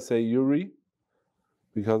URL, I say URI,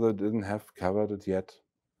 because I didn't have covered it yet.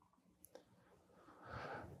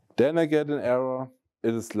 Then I get an error.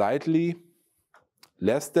 It is slightly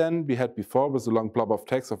less than we had before with a long blob of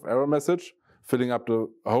text of error message, filling up the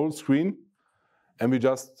whole screen. And we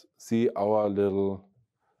just see our little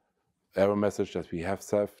error message that we have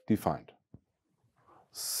self-defined.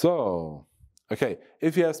 So, okay,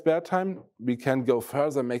 if you have spare time, we can go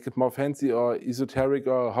further, make it more fancy or esoteric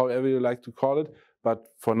or however you like to call it. But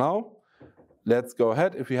for now, let's go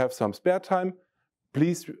ahead. If you have some spare time,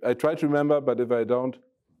 please, I try to remember, but if I don't,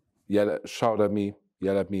 shout at me,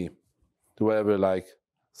 yell at me, do whatever you like,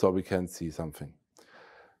 so we can see something.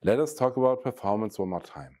 Let us talk about performance one more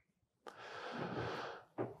time.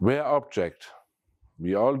 Where object.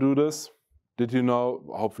 We all do this. Did you know,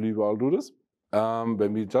 hopefully we all do this,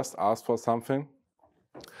 when we just ask for something.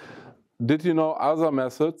 Did you know other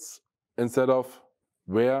methods instead of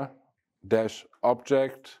where dash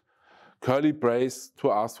object curly brace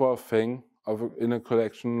to ask for a thing in a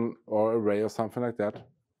collection or array or something like that?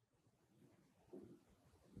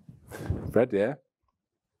 Right there.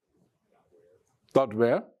 Dot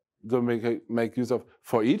where, so make use of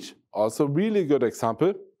for each. Also really good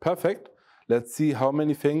example. Perfect. Let's see how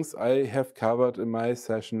many things I have covered in my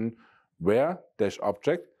session. Where dash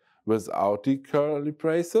object without the curly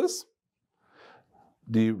braces.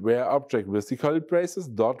 The where object with the curly braces.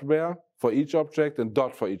 Dot where for each object and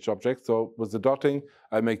dot for each object. So with the dotting,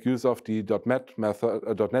 I make use of the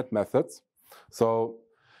 .NET methods. So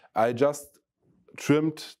I just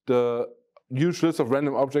trimmed the huge list of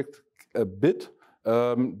random objects a bit.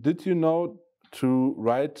 Did you know to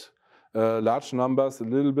write large numbers a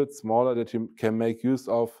little bit smaller, that you can make use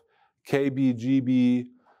of KB, GB,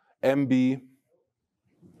 MB?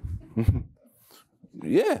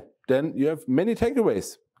 Yeah, then you have many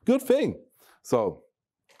takeaways. Good thing. So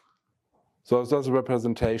it's just a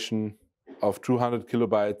representation of 200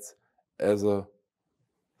 kilobytes as a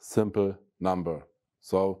simple number.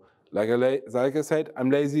 So like I said, I'm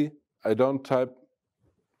lazy. I don't type.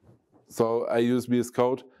 So I use VS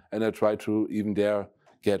Code and I try to even there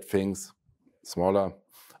get things smaller.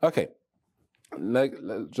 Okay, like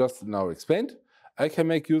just now explained, I can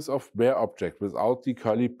make use of where object without the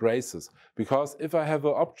curly braces, because if I have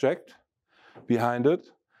an object behind it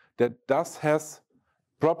that does has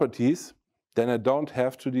properties, then I don't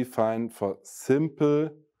have to define for simple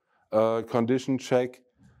condition check.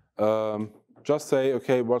 Just say,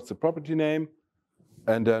 okay, what's the property name?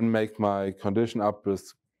 And then make my condition up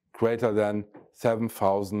with greater than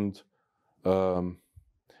 7,000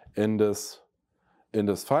 in this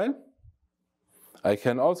file. I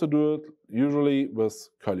can also do it usually with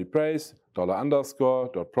curly brace,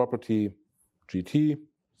 $_, dot property, GT,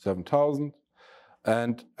 7,000.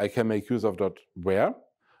 And I can make use of where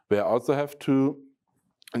I also have to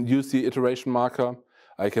use the iteration marker.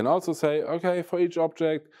 I can also say, okay, for each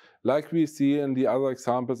object, like we see in the other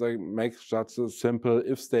examples, I make just a simple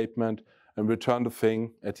if statement and return the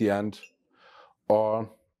thing at the end.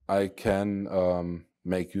 Or I can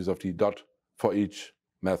make use of the dot for each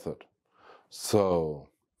method. So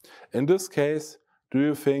in this case, do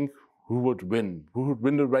you think who would win? Who would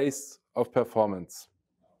win the race of performance?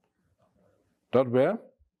 Dot where?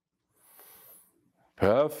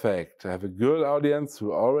 Perfect. I have a good audience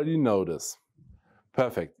who already know this.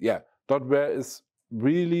 Perfect. Yeah. Dot where is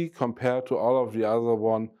really, compared to all of the other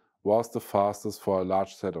one, was the fastest for a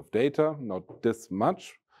large set of data. Not this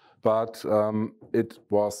much, but it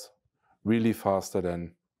was really faster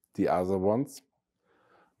than the other ones.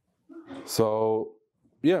 So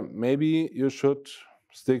yeah, maybe you should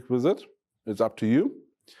stick with it. It's up to you.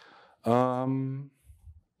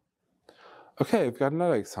 Okay, I've got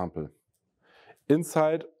another example.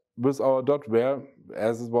 Inside with our .where,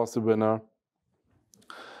 as it was the winner,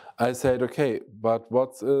 I said, okay, but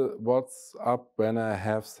what's up when I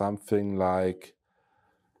have something like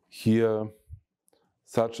here,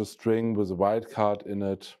 such a string with a wildcard in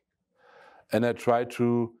it, and I try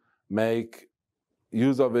to make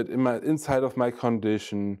use of it inside of my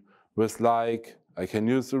condition with like, I can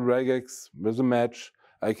use the regex with a match.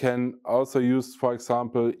 I can also use, for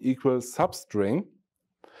example, equals substring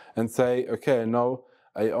and say, okay, now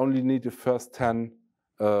I only need the first 10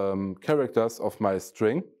 characters of my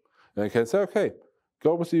string. And I can say, okay,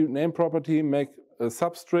 go with the name property, make a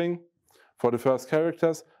substring for the first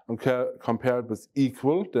characters, and compare it with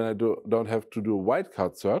equal. Then I don't have to do a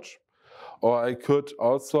wildcard search. Or I could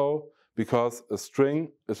also, because a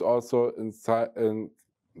string is also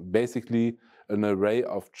basically an array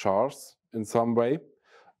of chars in some way,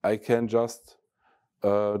 I can just,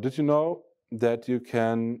 did you know that you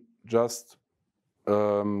can just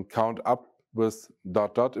count up with ...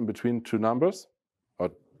 in between two numbers,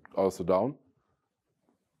 or also down?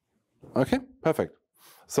 Okay, perfect.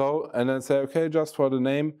 So, and then say, okay, just for the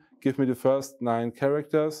name, give me the first 9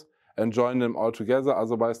 characters and join them all together.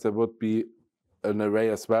 Otherwise, there would be an array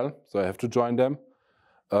as well, so I have to join them.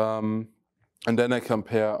 And then I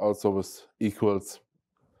compare also with equals.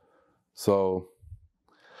 So,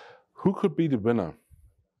 who could be the winner?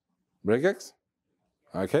 Regex?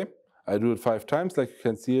 Okay, I do it 5 times, like you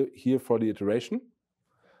can see here for the iteration.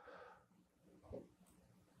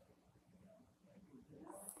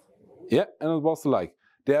 Yeah, and it was like.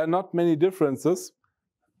 There are not many differences,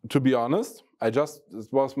 to be honest. It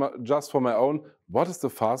was just for my own, what is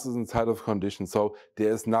the fastest inside of condition? So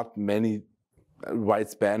there is not many wide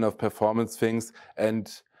span of performance things. And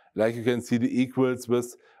like you can see the equals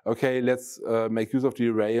with, okay, let's make use of the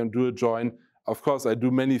array and do a join. Of course, I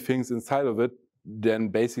do many things inside of it. Then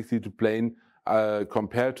basically to plain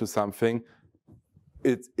compare to something,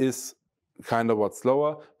 it is kind of what's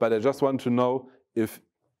slower. But I just want to know if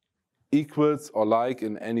equals or like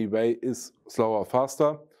in any way is slower or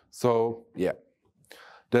faster. So yeah,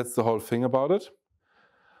 that's the whole thing about it.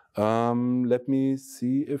 Let me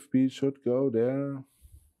see if we should go there.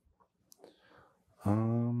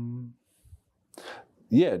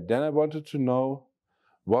 Yeah, then I wanted to know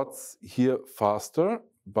what's here faster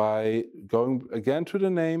by going again to the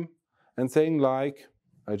name and saying like,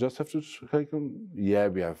 I just have to click on, yeah,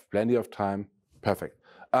 we have plenty of time, perfect.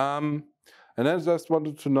 And I just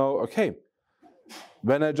wanted to know, okay,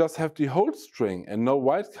 when I just have the whole string and no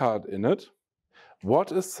wildcard in it,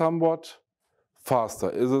 what is somewhat faster?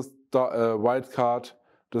 Is it wildcard,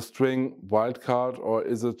 the string wildcard, or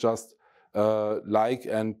is it just like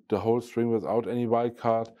and the whole string without any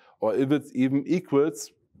wildcard? Or if it's even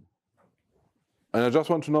equals, and I just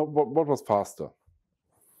want to know what was faster.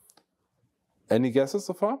 Any guesses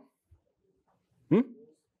so far?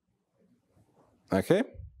 Okay.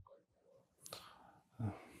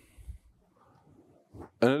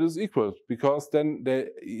 And it is equal, because then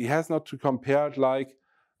he has not to compare it like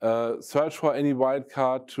search for any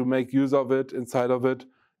wildcard to make use of it inside of it.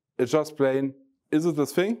 It's just plain, is it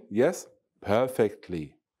this thing? Yes,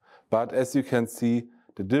 perfectly. But as you can see,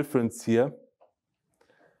 the difference here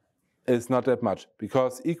is not that much,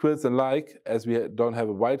 because equals and like, as we don't have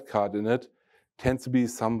a wildcard in it, tends to be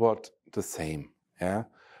somewhat the same. Yeah?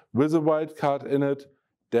 With a wildcard in it,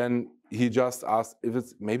 then he just asked if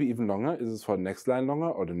it's maybe even longer. Is it for the next line longer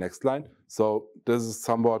or the next line? So this is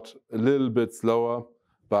somewhat a little bit slower,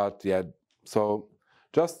 but yeah. So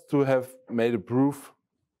just to have made a proof,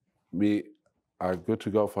 we are good to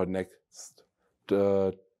go for the next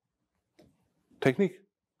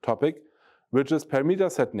topic, which is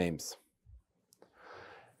parameter set names.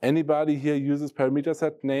 Anybody here uses parameter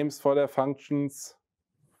set names for their functions?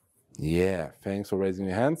 Yeah, thanks for raising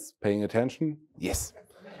your hands, paying attention. Yes.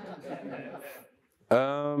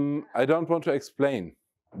 I don't want to explain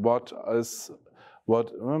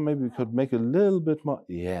maybe we could make a little bit more.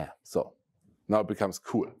 Yeah, so now it becomes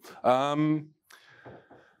cool. I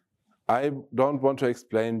don't want to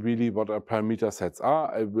explain really what our parameter sets are.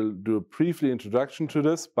 I will do a briefly introduction to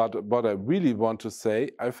this, but what I really want to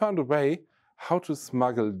say, I found a way how to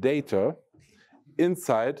smuggle data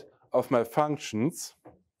inside of my functions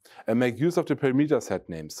and make use of the parameter set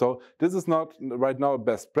names. So this is not right now a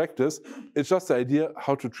best practice. It's just the idea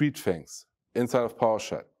how to treat things inside of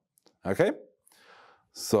PowerShell. Okay?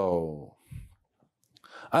 So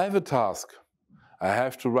I have a task. I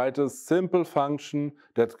have to write a simple function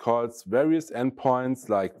that calls various endpoints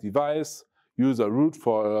like device, user, root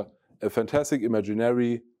for a fantastic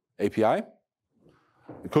imaginary API.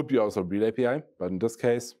 It could be also a real API, but in this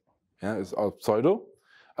case, yeah, it's all pseudo.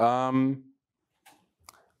 I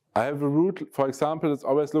have a root, for example, that's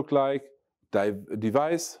always look like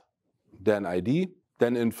device, then ID,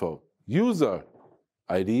 then info. User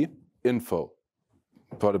ID, info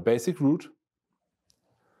for the basic root.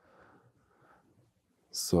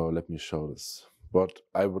 So let me show this. What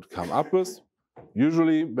I would come up with.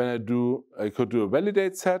 Usually when I could do a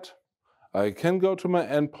validate set. I can go to my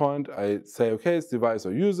endpoint. I say, okay, it's device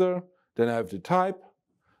or user. Then I have the type,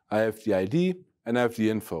 I have the ID, and I have the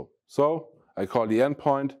info. So I call the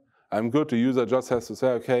endpoint. I'm good. The user just has to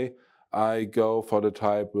say, okay, I go for the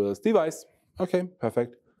type with device. Okay,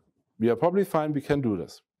 perfect. We are probably fine. We can do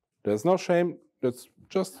this. There's no shame. It's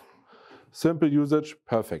just simple usage.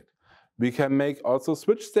 Perfect. We can make also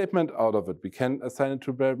switch statement out of it. We can assign it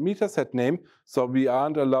to parameter set name. So we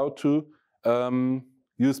aren't allowed to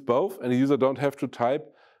use both. And the user don't have to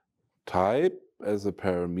type as a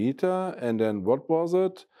parameter. And then what was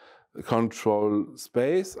it? Control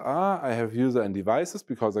space. I have user and devices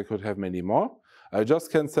because I could have many more. I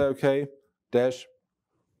just can say, okay, dash,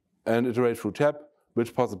 and iterate through tab,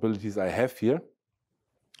 which possibilities I have here.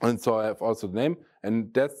 And so I have also the name.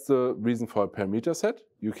 And that's the reason for a parameter set.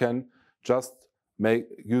 You can just make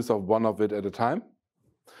use of one of it at a time.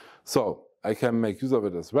 So I can make use of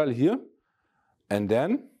it as well here. And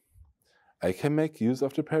then I can make use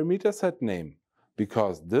of the parameter set name,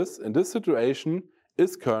 because this, in this situation,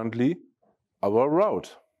 is currently our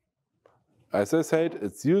route. As I said,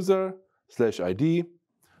 it's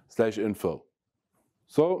user/ID/info.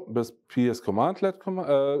 So with ps command-let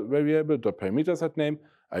variable.parameter set name,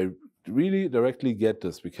 I really directly get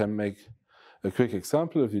this. We can make a quick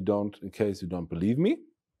example if you don't, in case you don't believe me.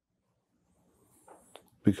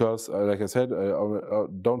 Because, like I said, I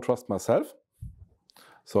don't trust myself.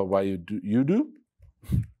 So why you do?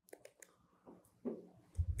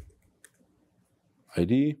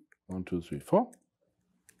 ID 1, 2, 3, 4,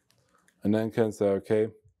 and then can say, okay,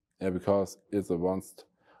 yeah, because it's a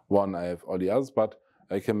one, I have all the others, but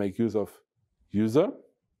I can make use of user.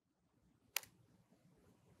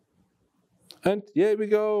 And here we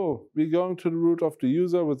go. We're going to the root of the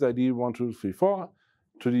user with ID 1, 2, 3, 4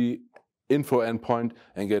 to the info endpoint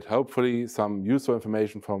and get hopefully some useful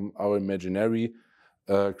information from our imaginary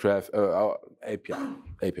graph, our API,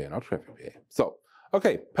 not graph API. So,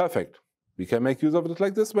 okay, perfect. We can make use of it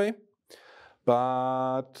like this way.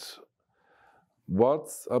 But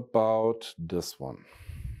what's about this one?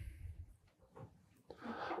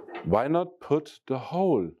 Why not put the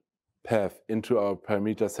whole path into our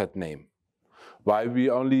parameter set name? Why we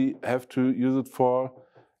only have to use it for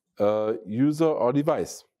user or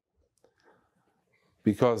device?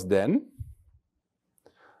 Because then,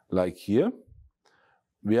 like here,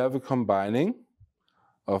 we have a combining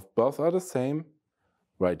of both are the same.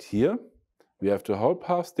 Right here, we have the whole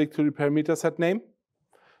path stick to the parameter set name.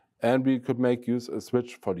 And we could make use a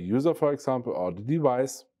switch for the user, for example, or the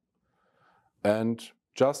device. And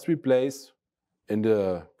just replace in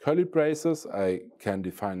the curly braces, I can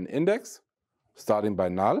define an index starting by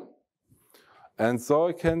null. And so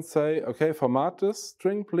I can say, okay, format this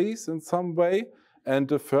string, please, in some way. And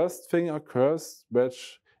the first thing occurs,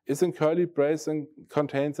 which is in curly brace and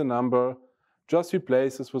contains a number, just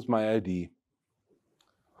replace this with my ID.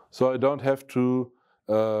 So I don't have to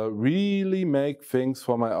really make things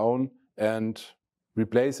for my own and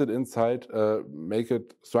replace it inside, make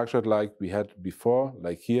it structured like we had before,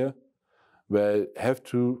 like here, where I have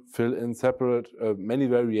to fill in separate many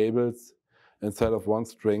variables instead of one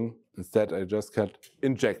string. Instead, I just can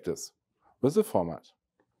inject this with the format.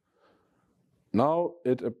 Now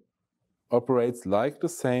it operates like the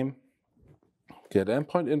same. Get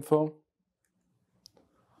endpoint info.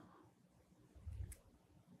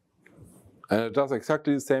 And it does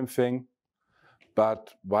exactly the same thing.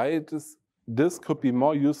 But why this could be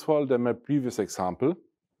more useful than my previous example?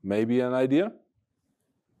 Maybe an idea?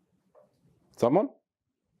 Someone?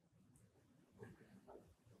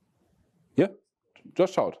 Yeah?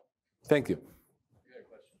 Just shout. Thank you. I got a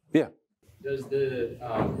question. Yeah. Does the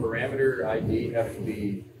parameter ID have to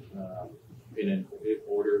be in an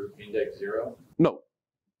order index 0? No.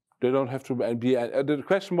 They don't have to be. The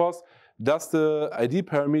question was, does the ID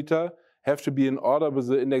parameter have to be in order with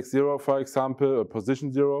the index 0, for example, or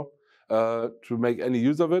position 0, to make any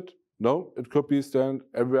use of it? No, it could be stand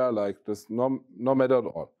everywhere like this, no matter at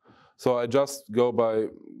all. So I just go by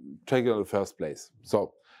taking it in the first place.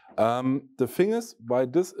 So the thing is, why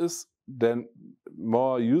this is then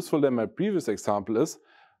more useful than my previous example is,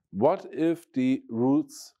 what if the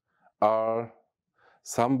routes are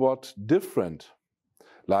somewhat different?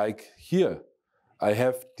 Like here, I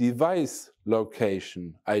have device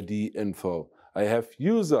location ID info. I have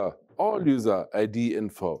all user ID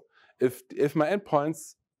info. If my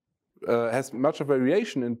endpoints has much of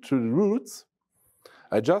variation into the routes,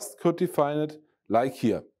 I just could define it like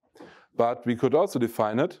here. But we could also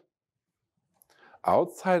define it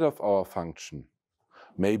outside of our function,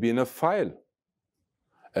 maybe in a file,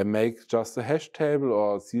 and make just a hash table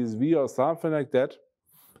or CSV or something like that.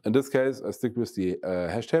 In this case, I stick with the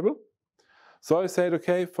hash table. So I said,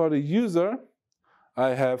 okay, for the user, I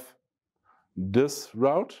have this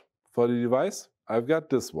route. For the device, I've got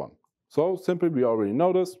this one. So simply, we already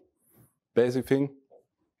know this basic thing.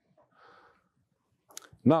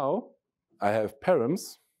 Now I have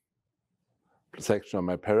params section on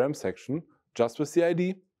my param section just with the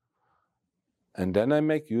ID. And then I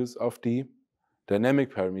make use of the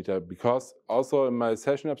dynamic parameter, because also in my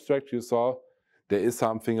session abstract you saw there is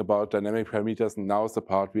something about dynamic parameters, and now is the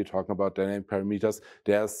part we're talking about dynamic parameters.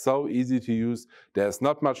 They are so easy to use. There's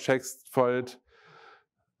not much text for it.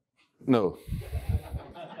 No.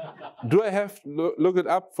 Do I have to look it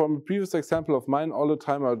up from a previous example of mine all the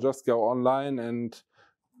time, or just go online and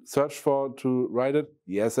search for to write it?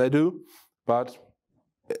 Yes, I do. But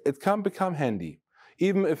it can become handy,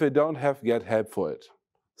 even if I don't have get help for it.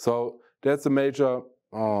 So that's a major,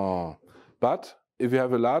 but if you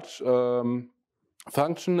have a large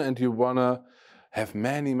function and you want to have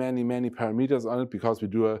many parameters on it, because we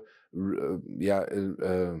do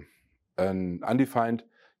an undefined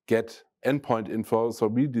get endpoint info, so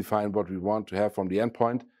we define what we want to have from the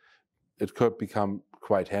endpoint, it could become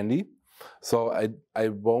quite handy. So I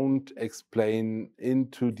won't explain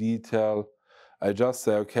into detail. I just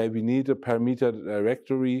say, okay, we need a parameter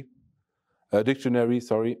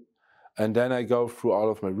dictionary, and then I go through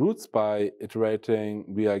all of my routes by iterating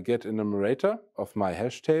via get enumerator of my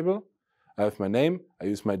hash table. I have my name, I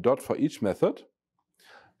use my dot for each method.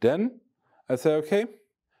 Then I say, okay,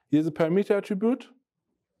 here's a parameter attribute.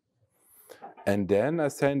 And then I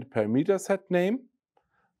send parameter set name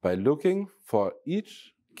by looking for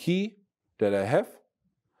each key that I have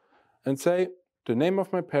and say the name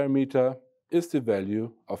of my parameter is the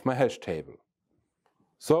value of my hash table.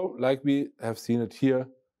 So like we have seen it here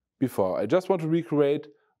before. I just want to recreate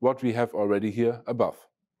what we have already here above.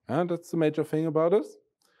 And that's the major thing about this.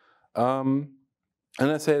 And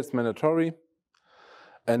I say it's mandatory.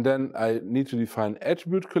 And then I need to define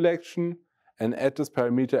attribute collection and add this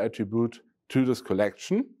parameter attribute to this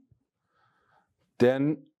collection.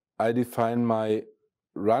 Then I define my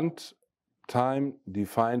runtime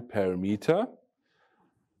defined parameter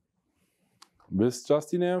with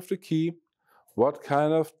just the name of the key. What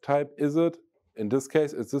kind of type is it? In this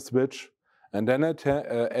case, it's a switch. And then I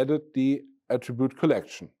added the attribute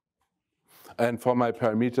collection. And for my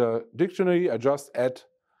parameter dictionary, I just add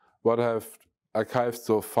what I've archived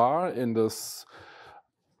so far in this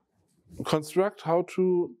construct, how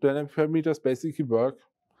to dynamic parameters basically work.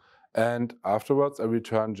 And afterwards, I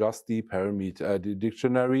return just the parameter, the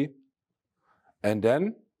dictionary. And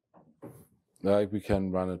then, like, we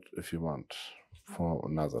can run it if you want for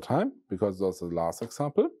another time, because that's the last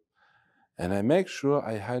example. And I make sure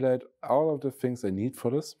I highlight all of the things I need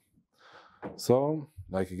for this. So,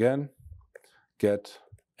 like again, get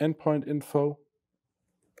endpoint info.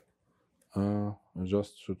 I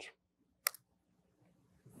just should.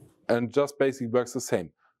 And just basically works the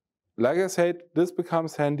same. Like I said, this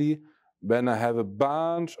becomes handy when I have a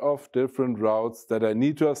bunch of different routes that I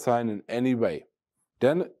need to assign in any way.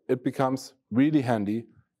 Then it becomes really handy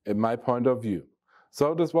in my point of view.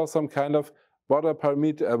 So this was some kind of what are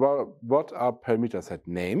parameter set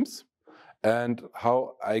names and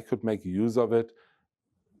how I could make use of it.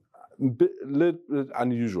 A little bit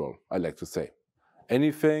unusual, I like to say.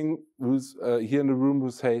 Anything who's here in the room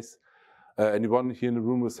who says, anyone here in the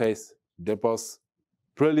room who says that was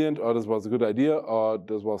brilliant, or this was a good idea, or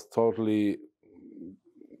this was totally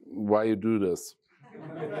why you do this?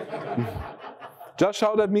 Just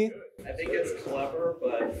shout at me. I think it's clever,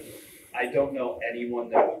 but I don't know anyone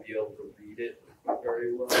that would be able to read it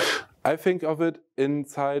very well. I think of it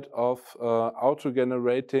inside of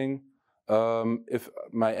auto-generating. If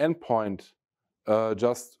my endpoint,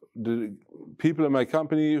 just the people in my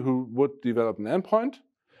company who would develop an endpoint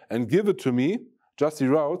and give it to me, just the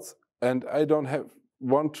routes, and I don't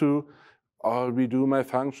want to redo my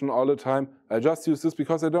function all the time. I just use this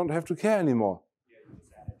because I don't have to care anymore.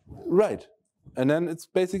 Right. And then it's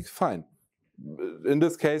basically fine. in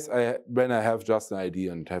this case, when I have just an ID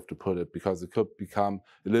and have to put it, because it could become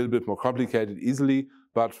a little bit more complicated easily,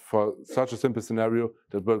 but for such a simple scenario,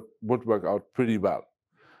 that would work out pretty well.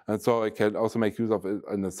 And so I can also make use of it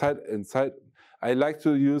inside. I like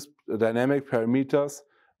to use dynamic parameters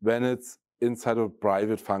when it's inside a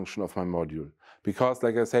private function of my module. Because,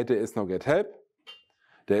 like I said, there is no get help.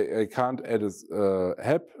 I can't add a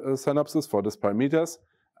help synopsis for these parameters.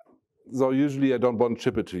 So usually I don't want to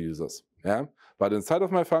ship it to users. Yeah? But inside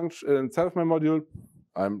of my function, inside of my module,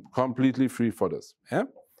 I'm completely free for this. Yeah?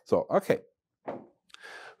 So, okay.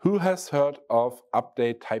 Who has heard of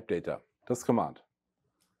update type data? This command.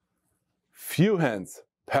 Few hands.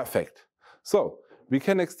 Perfect. So, we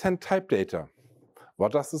can extend type data.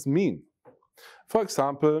 What does this mean? For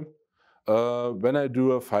example, when I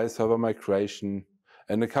do a file server migration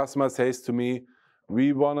and the customer says to me,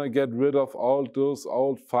 we want to get rid of all those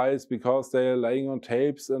old files because they are laying on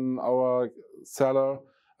tapes in our cellar.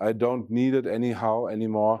 I don't need it anyhow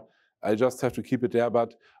anymore. I just have to keep it there.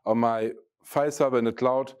 But on my file server in the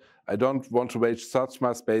cloud, I don't want to waste such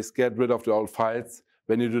much space. Get rid of the old files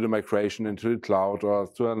when you do the migration into the cloud or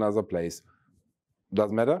to another place.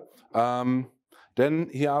 Doesn't matter. Then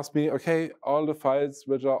he asked me, okay, all the files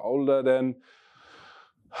which are older than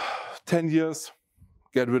 10 years,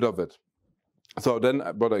 get rid of it. So then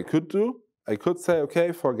what I could do, I could say,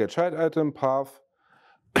 okay, for get child item path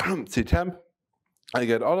ctemp, I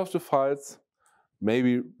get all of the files.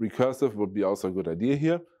 Maybe recursive would be also a good idea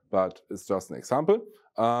here, but it's just an example.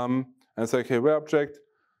 And say, okay, where object,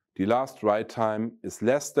 the last write time is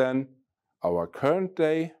less than our current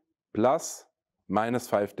day plus minus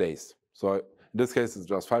 5 days. So in this case, it's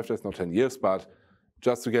just 5 days, not 10 years, but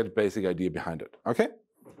just to get a basic idea behind it. Okay?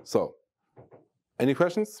 So, any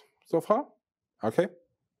questions so far? Okay,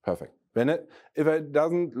 perfect. If it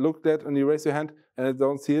doesn't look that and you raise your hand and I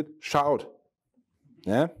don't see it, shout.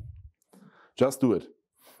 Yeah, just do it.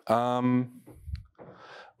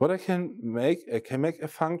 What I can make a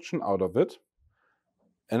function out of it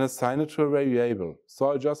and assign it to a variable.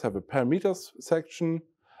 So I just have a parameters section.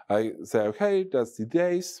 I say, okay, that's the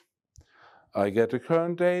days. I get the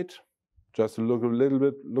current date, just to look a little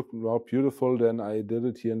bit more beautiful than I did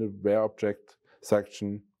it here in the where object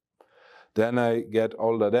section. Then I get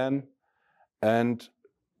older than, and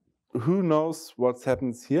who knows what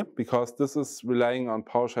happens here, because this is relying on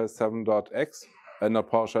PowerShell 7.x and not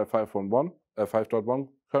PowerShell 5.1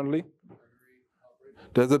 currently.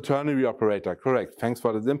 There's a ternary operator, correct. Thanks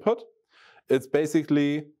for this input. It's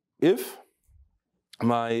basically if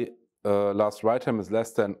my last write time is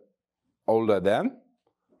less than older than,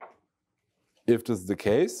 if this is the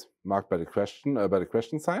case, marked by the question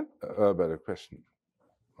sign, by the question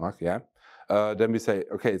mark, yeah. Then we say,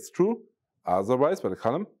 okay, it's true. Otherwise, by the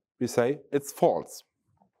column, we say it's false.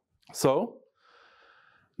 So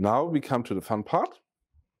now we come to the fun part.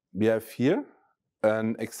 We have here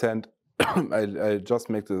an extend. I just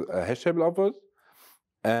make a hash table of it,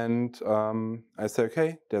 and I say,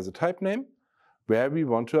 okay, there's a type name where we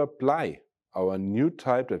want to apply our new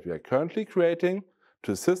type that we are currently creating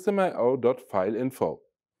to system.io.fileinfo,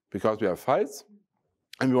 because we have files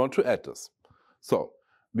and we want to add this. So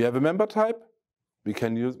we have a member type. We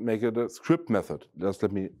can make it a script method. Just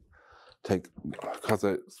let me take, because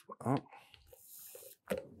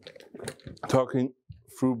talking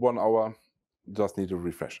through 1 hour, just need to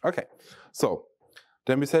refresh. Okay, so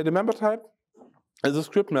then we say the member type is a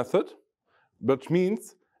script method, which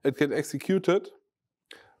means it gets executed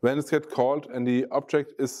when it gets called and the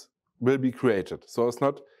object will be created. So it's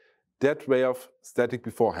not that way of static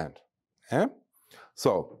beforehand. Yeah?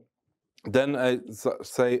 So then I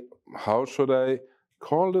say, how should I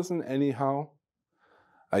call this in anyhow?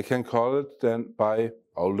 I can call it then by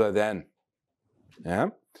older than. Yeah?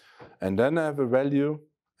 And then I have a value,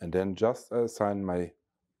 and then just assign my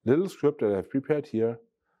little script that I've prepared here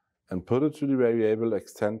and put it to the variable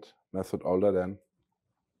extend method older than.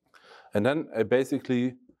 And then I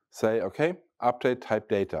basically say, okay, update type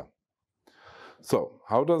data. So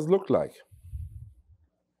how does it look like?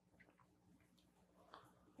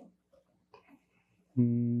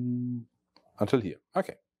 Until here.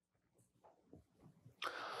 Okay.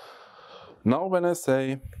 Now when I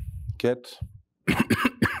say get,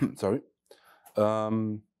 sorry,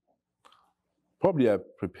 probably I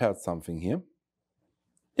prepared something here.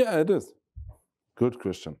 Yeah, it is. Good,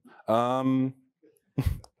 Christian.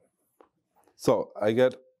 So I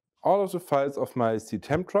get all of the files of my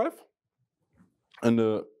ctemp drive in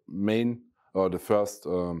the main or the first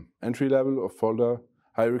entry level of folder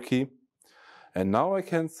hierarchy. And now I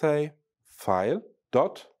can say file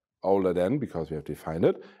dot older than, because we have defined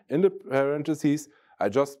it, in the parentheses, I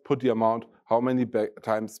just put the amount, how many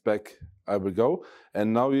times back I will go.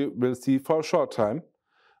 And now you will see for a short time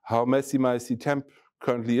how messy my ctemp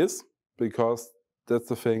currently is, because that's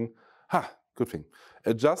the thing. Good thing.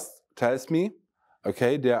 It just tells me,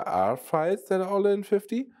 okay, there are files that are older than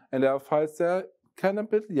 50, and there are files that are kind of a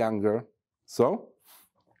bit younger. So,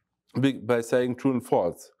 by saying true and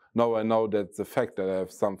false, now I know that's the fact that I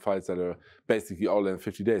have some files that are basically older than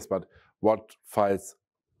 50 days, but which files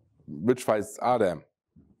are there?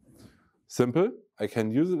 Simple, I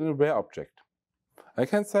can use it in a where object. I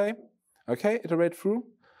can say, okay, iterate through,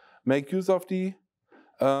 make use of the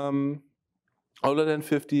older than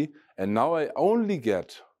 50, and now I only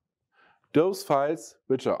get those files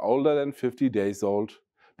which are older than 50 days old,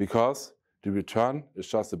 because the return is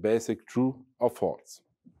just a basic true or false.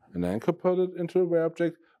 And then I can put it into a where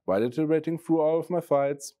object while iterating through all of my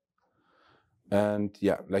files. And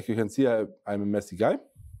yeah, like you can see, I'm a messy guy.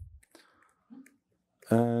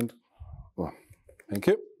 And, well, thank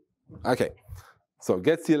you. Okay, so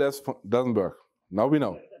get CLS doesn't work. Now we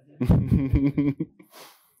know.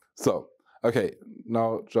 So, okay,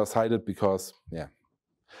 now just hide it because, yeah.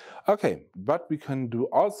 Okay, but we can do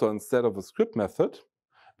also, instead of a script method,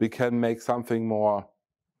 we can make something more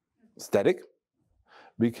static.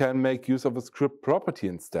 We can make use of a script property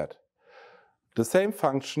instead. The same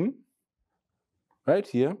function right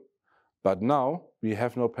here, but now we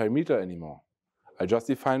have no parameter anymore. I just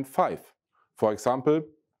define 5. For example,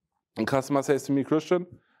 a customer says to me, Christian,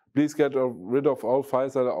 please get rid of all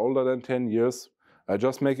files that are older than 10 years. I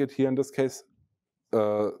just make it here in this case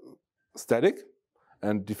static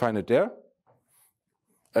and define it there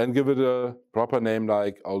and give it a proper name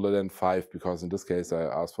like older than 5, because in this case I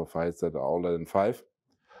ask for files that are older than 5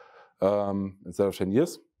 instead of 10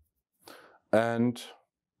 years. And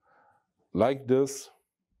like this,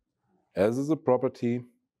 as is a property,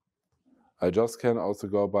 I just can also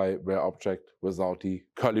go by where object without the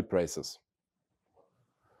curly braces.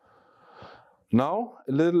 Now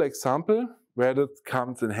a little example where that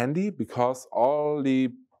comes in handy, because all the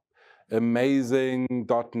amazing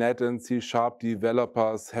 .NET and C#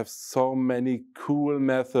 developers have so many cool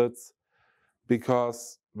methods,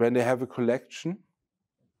 because when they have a collection,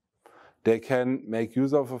 they can make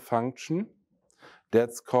use of a function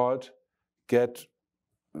that's called get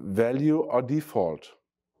value or default.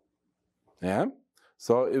 Yeah.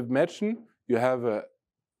 So imagine you have a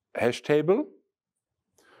hash table.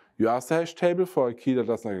 You ask the hash table for a key that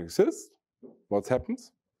does not exist. What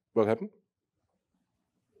happens? What happened?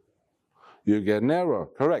 You get an error,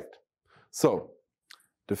 correct. So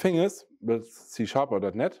the thing is, with C#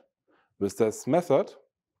 or .NET, with this method,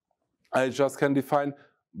 I just can define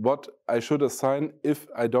what I should assign if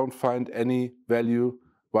I don't find any value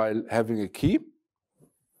while having a key.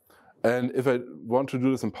 And if I want to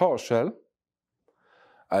do this in PowerShell,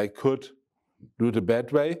 I could do it the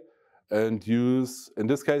bad way and use, in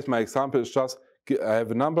this case, my example is just, I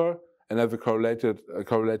have a number and I have a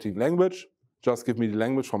correlating language. Just give me the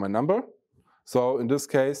language for my number. So in this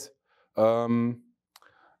case, one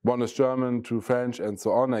is German, 2 French, and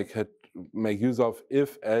so on. I could make use of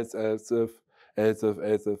if, else, else, if, else, if,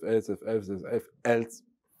 else, if, else, if, else, if, else.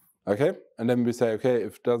 Okay, and then we say, okay,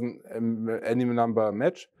 if doesn't any number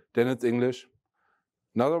match, then it's English.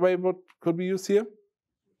 Another way, what could we use here?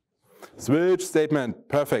 Switch statement,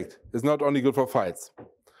 perfect. It's not only good for files.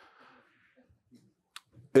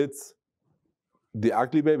 It's the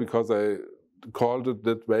ugly way, because I called it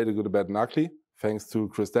that way, the good, the bad, and ugly, thanks to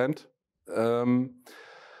Chris Dent,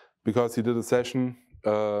 because he did a session,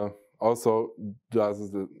 also does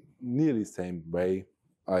it the nearly same way.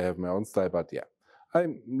 I have my own style, but yeah,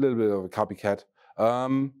 I'm a little bit of a copycat.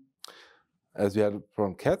 As we had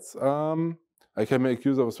from cats, I can make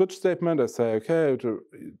use of a switch statement. I say, okay,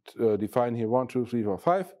 to define here 1, 2, 3, 4,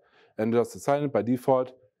 5, and just assign it by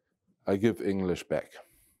default. I give English back.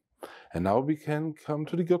 And now we can come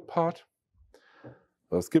to the good part,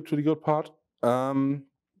 or skip to the good part.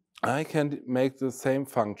 I can make the same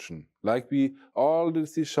function, like all the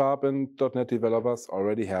C# and .NET developers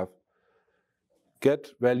already have.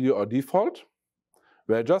 Get value or default,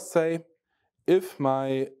 where I just say, if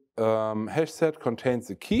my hash set contains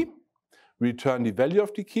a key, return the value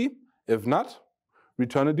of the key. If not,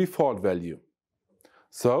 return a default value.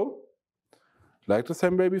 So, like the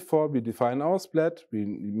same way before, we define our splat, we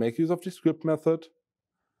make use of the script method,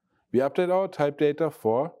 we update our type data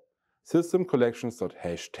for system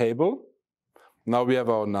collections.hashTable. Now we have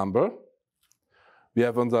our number, we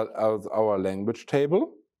have our language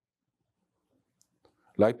table,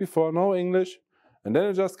 like before, no English, and then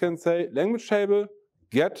I just can say language table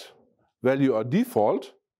get value or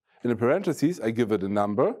default. In the parentheses, I give it a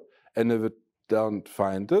number, and if it don't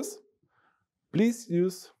find this, please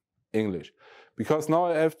use English. Because now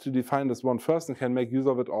I have to define this one first and can make use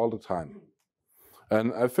of it all the time.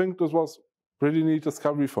 And I think this was pretty neat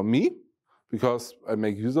discovery for me, because I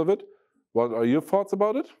make use of it. What are your thoughts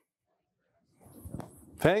about it?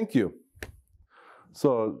 Thank you.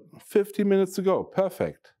 So 15 minutes to go,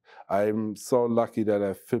 perfect. I'm so lucky that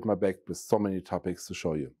I filled my bag with so many topics to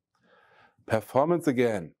show you. Performance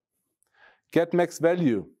again. Get max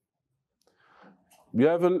value. We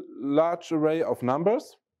have a large array of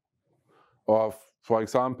numbers, or for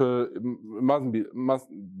example, it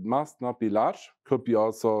must not be large, could be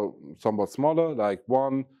also somewhat smaller, like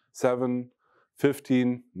 1, 7,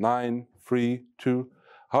 15, 9, 3, 2.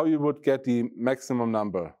 How you would get the maximum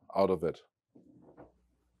number out of it?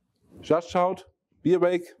 Just shout, be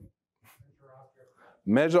awake.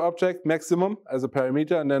 Measure object maximum as a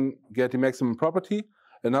parameter and then get the maximum property.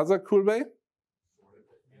 Another cool way,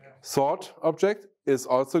 sort object is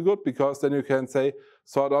also good, because then you can say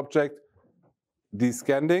sort object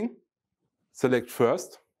descending, select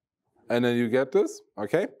first, and then you get this,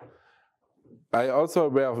 okay? I also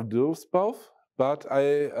aware of those both, but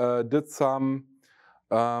I did some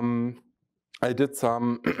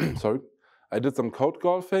code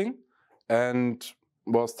golfing and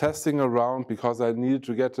was testing around because I needed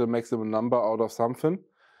to get the maximum number out of something,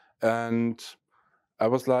 and I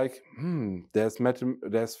was like, there's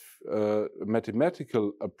a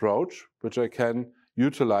mathematical approach which I can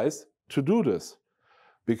utilize to do this.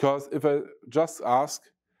 Because if I just ask,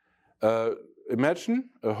 imagine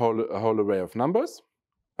a whole array of numbers,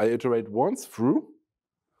 I iterate once through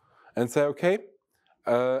and say, okay,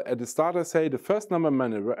 at the start I say the first number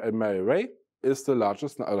in my array is the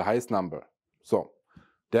largest or the highest number. So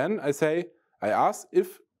then I ask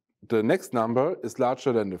if the next number is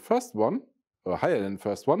larger than the first one, or higher than the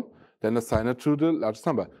first one, then assign it to the largest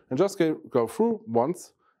number. And just go through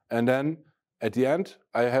once, and then at the end,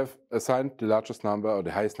 I have assigned the largest number or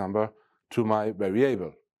the highest number to my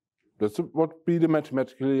variable. That's what would be the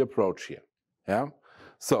mathematical approach here. Yeah.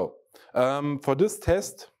 So for this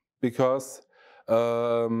test, because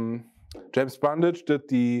James Brundage did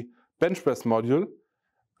the bench press module,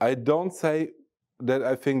 I don't say that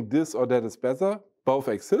I think this or that is better. Both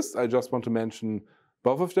exist. I just want to mention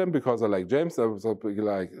both of them because I like James, I also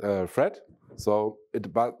like Fred. So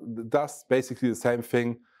it does basically the same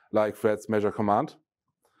thing like Fred's measure command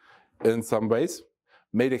in some ways.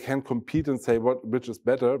 Maybe they can compete and say which is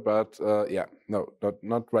better, but yeah, no,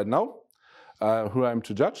 not right now, who I'm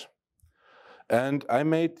to judge. And I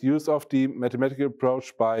made use of the mathematical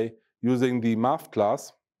approach by using the math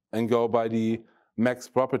class and go by the max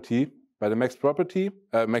property. By the max property,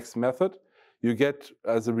 max method, you get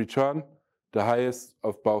as a return the highest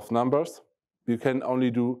of both numbers. You can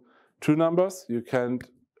only do 2 numbers. You can't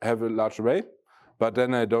have a large array, but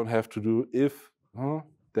then I don't have to do if,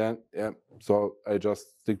 then, yeah, so I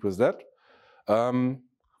just stick with that.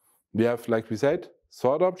 We have, like we said,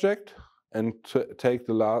 sort object and take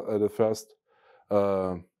the last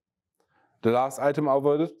item out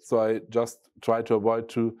of it. So I just try to avoid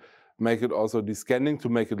to make it also descending to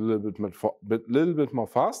make it a little bit more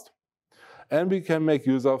fast. And we can make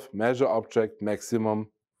use of measure object maximum.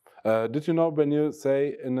 Did you know when you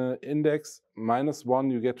say in an index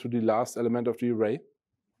 -1, you get to the last element of the array?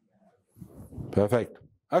 Perfect.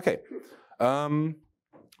 Okay.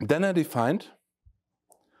 Then I defined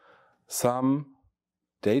some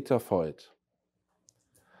data for it.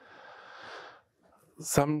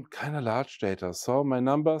 Some kind of large data. So my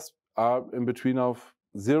numbers are in between of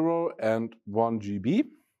 0 and 1 GB,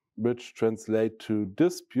 which translate to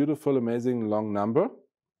this beautiful, amazing long number.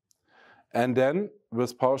 And then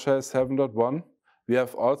with PowerShell 7.1, we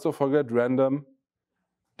have also for get random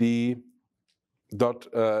the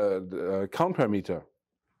count parameter.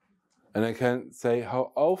 And I can say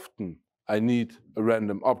how often I need a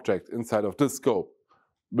random object inside of this scope,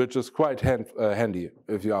 which is quite handy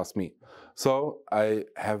if you ask me. So I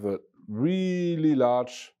have a really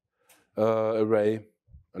large array,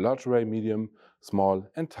 medium, small,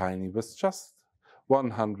 and tiny with just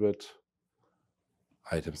 100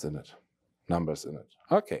 items in it, numbers in it.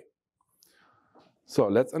 Okay. So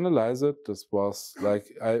let's analyze it. This was, like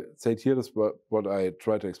I said here, this was what I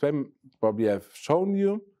tried to explain. Probably I've shown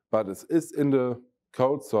you, but it is in the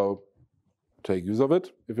code, so take use of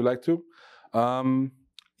it if you like to.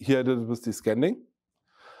 Here I did it with the scanning.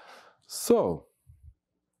 So,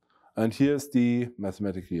 and here's the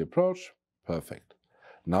mathematical approach. Perfect.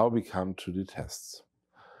 Now we come to the tests.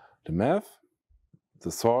 The math,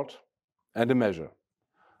 the sort, and the measure.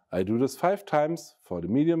 I do this 5 times for the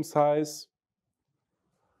medium size.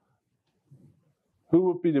 Who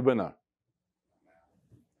would be the winner?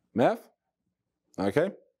 Math,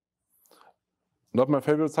 okay. Not my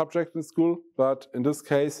favorite subject in school, but in this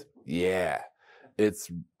case, yeah,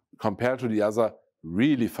 it's compared to the other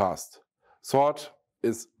really fast. Sort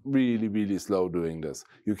is really, really slow doing this.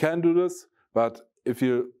 You can do this, but if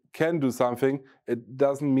you can do something, it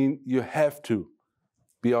doesn't mean you have to.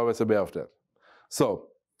 Be always aware of that. So,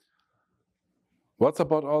 what's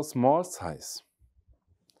about our small size?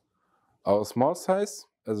 Our small size,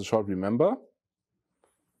 as a short remember,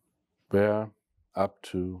 we're up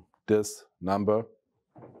to this number.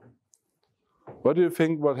 What do you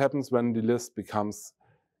think what happens when the list becomes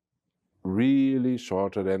really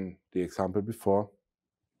shorter than the example before?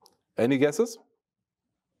 Any guesses?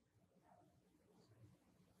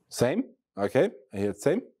 Same? Okay, I hear it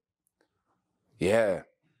same. Yeah,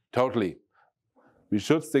 totally. We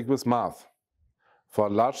should stick with math. For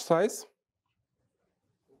large size,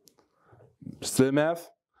 still math.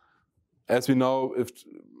 As we know, if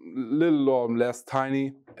little or less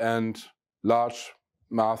tiny and large,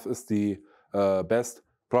 math is the best.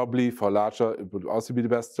 Probably for larger, it would also be the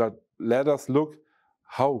best. But let us look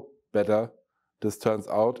how better this turns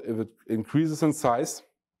out if it increases in size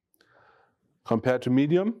compared to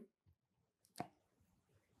medium,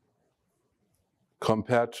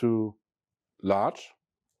 compared to large.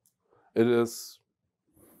 It is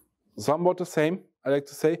somewhat the same, I like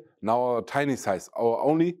to say. Now our tiny size, our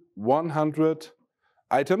only 100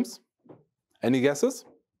 items. Any guesses?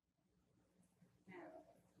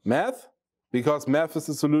 Math? Because math is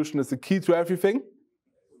the solution, is the key to everything?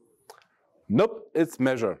 Nope, it's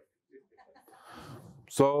measure.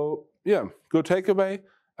 So yeah, good takeaway.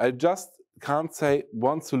 I just can't say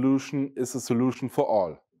one solution is a solution for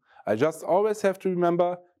all. I just always have to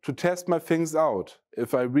remember to test my things out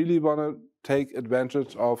if I really want to take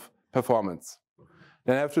advantage of performance.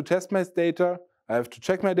 Then I have to test my data, I have to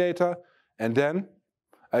check my data, and then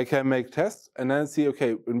I can make tests and then see,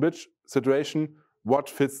 okay, in which situation what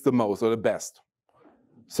fits the most or the best.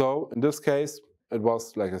 So in this case, it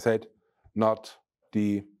was, like I said, not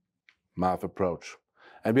the math approach.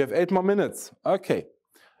 And we have 8 more minutes. Okay.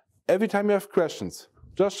 Every time you have questions,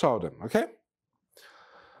 just shout them, okay?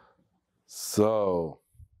 So,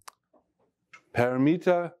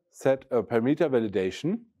 parameter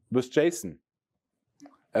validation with JSON.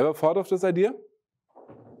 Ever thought of this idea?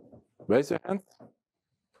 Raise your hand.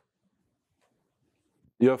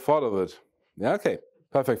 You have thought of it. Yeah, okay.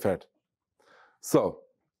 Perfect, Fred. So,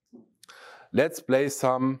 let's play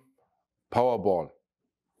some Powerball,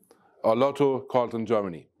 or Lotto called in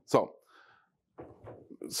Germany. So,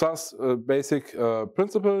 SAS basic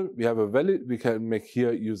principle, we can make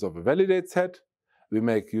here use of a validate set, we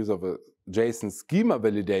make use of a JSON schema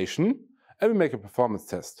validation, and we make a performance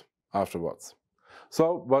test afterwards.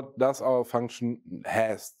 So what does our function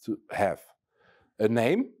has to have? A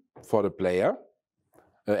name for the player,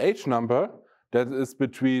 an age number that is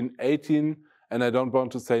between 18 and I don't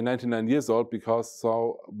want to say 99 years old because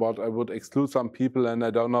what I would exclude some people and I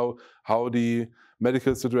don't know how the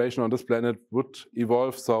medical situation on this planet would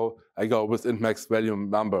evolve, so I go with int max value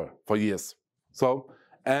number for years. So,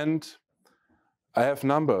 and I have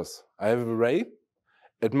numbers. I have an array.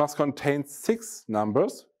 It must contain 6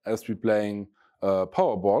 numbers as we're playing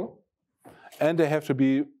Powerball, and they have to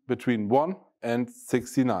be between 1 and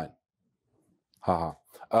 69. Haha.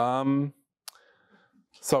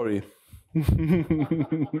 Sorry.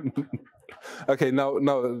 Okay, now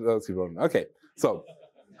let's keep on. Okay, so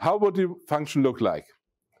how would the function look like?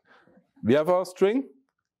 We have our string.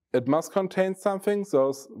 It must contain something, so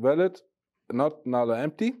it's valid, not null or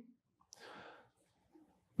empty.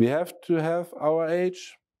 We have to have our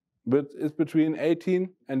age, which is between 18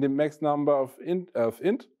 and the max number of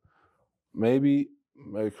int. Maybe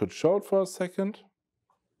I could show it for a second.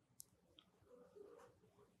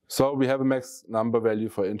 So we have a max number value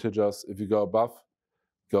for integers. If you go above,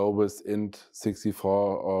 go with int 64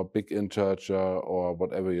 or big integer or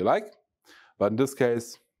whatever you like. But in this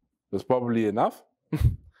case, that's probably enough.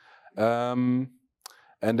 And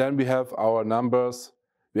then we have our numbers.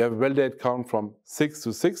 We have a validate count from 6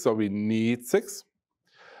 to 6, so we need 6.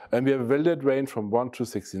 And we have a validate range from 1 to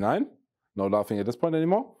 69. No laughing at this point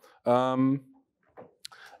anymore. And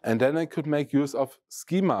then I could make use of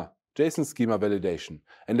schema, JSON schema validation.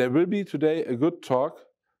 And there will be today a good talk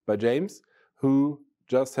by James, who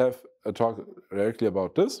just have a talk directly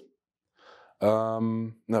about this.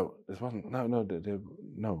 No, this wasn't.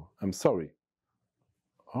 No, I'm sorry.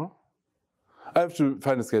 Oh, I have to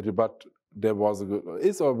find a schedule, but there was a good,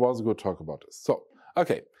 was a good talk about this. So,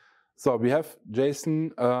 okay. So we have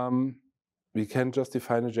JSON. We can just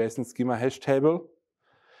define a JSON schema hash table.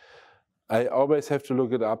 I always have to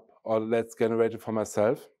look it up, or let's generate it for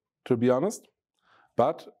myself. to be honest,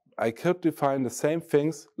 but I could define the same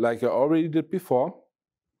things like I already did before.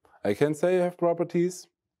 I can say I have properties,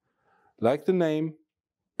 like the name,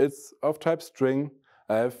 it's of type string,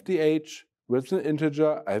 I have the age, which is an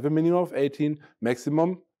integer, I have a minimum of 18,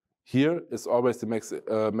 maximum here is always the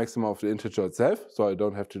maximum of the integer itself, so I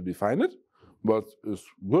don't have to define it, what is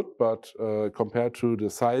good, but compared to the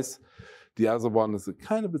size, the other one is a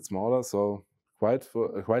kind of bit smaller, so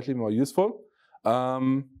quietly more useful.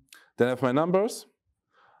 Then I have my numbers.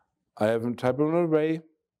 I have a type of an array.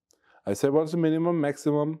 I say what's the minimum,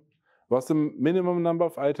 maximum, what's the minimum number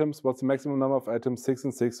of items, what's the maximum number of items, 6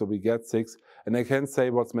 and 6, so we get 6. And I can say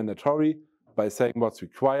what's mandatory by saying what's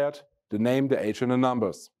required, the name, the age, and the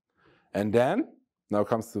numbers. And then, now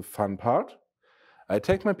comes the fun part. I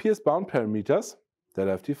take my PS bound parameters that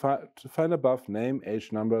I've defined above, name,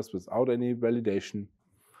 age, numbers, without any validation.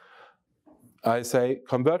 I say,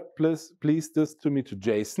 convert please this to me to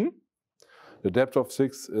JSON. The depth of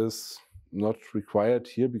 6 is not required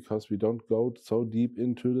here because we don't go so deep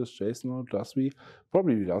into this JSON, or does we?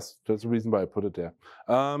 Probably does. That's the reason why I put it there.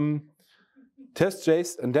 Test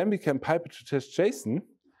JSON, and then we can pipe it to test JSON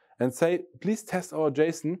and say, please test our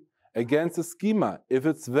JSON against the schema if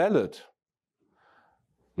it's valid.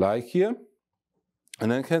 Like here.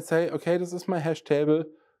 And then can say, okay, this is my hash table,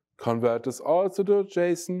 convert this also to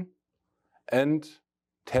JSON and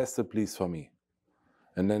test it please for me.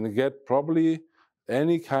 And then you get probably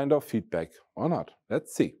any kind of feedback or not.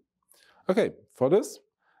 Let's see. Okay, for this,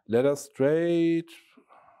 let us pace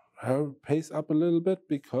up a little bit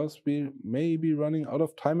because we may be running out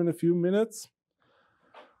of time in a few minutes.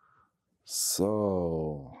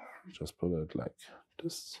 So just put it like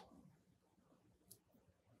this.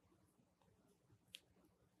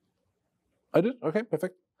 I did? Okay,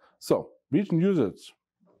 perfect. So, region usage.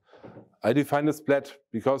 I define the splat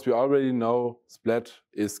because we already know splat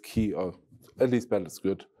is key, or at least splat is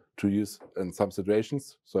good to use in some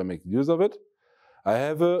situations, so I make use of it. I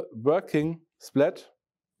have a working splat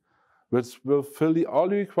which will fill all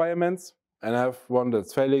the requirements, and I have one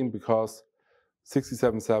that's failing because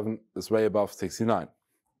 67.7 is way above 69.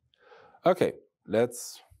 Okay,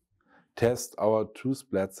 let's test our two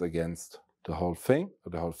splats against the whole thing,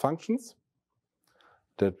 or the whole functions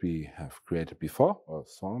that we have created before, or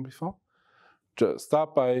saw before. Just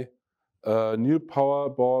start by a new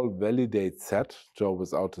Powerball validate set, so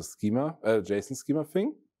without the schema, JSON schema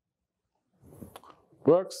thing.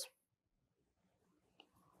 Works.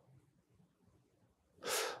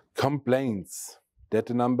 Complaints that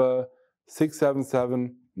the number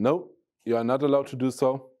 677, no, you are not allowed to do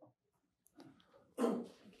so.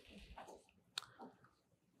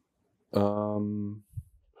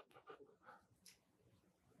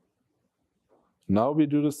 Now we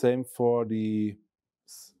do the same for the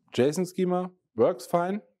JSON schema, works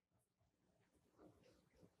fine.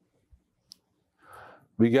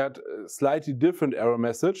 We get a slightly different error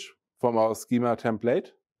message from our schema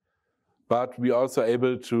template, but we also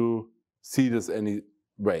able to see this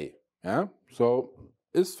anyway. Yeah? So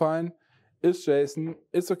it's fine, it's JSON,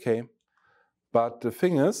 it's okay. But the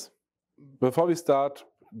thing is, before we start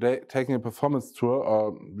taking a performance tour,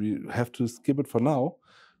 or we have to skip it for now,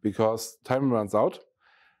 because time runs out.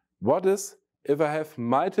 What is if I have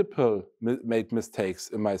multiple made mistakes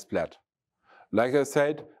in my splat? Like I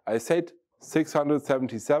said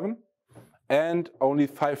 677 and only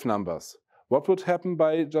 5 numbers. What would happen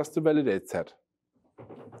by just the validate set?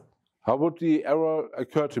 How would the error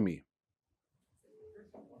occur to me?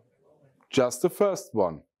 Just the first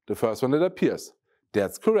one that appears.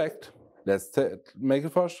 That's correct. Let's make a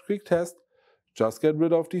first quick test. Just get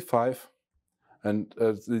rid of the 5. And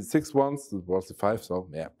the 6 ones, it was the 5, so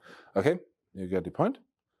yeah. Okay, you get the point.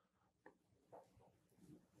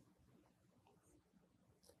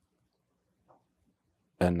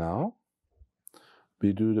 And now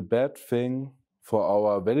we do the bad thing for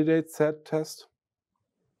our validate set test.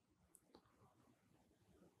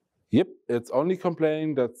 Yep, it's only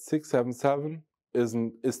complaining that 677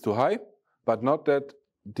 is too high, but not that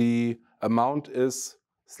the amount is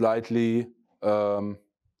slightly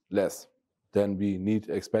less than we need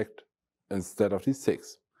to expect instead of these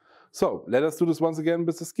 6. So let us do this once again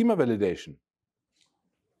with the schema validation.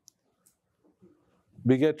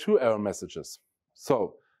 We get 2 error messages.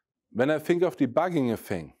 So when I think of debugging a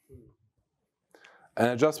thing, and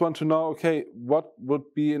I just want to know, okay, what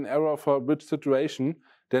would be an error for which situation,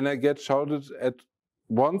 then I get shouted at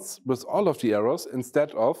once with all of the errors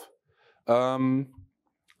instead of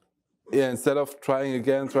trying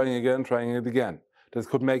it again. This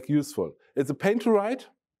could make useful. It's a pain to write.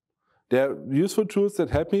 There are useful tools that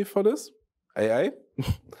help me for this, AI.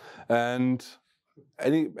 And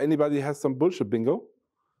Anybody has some bullshit bingo?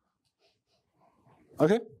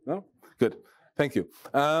 Okay, no, good, thank you.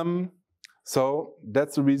 So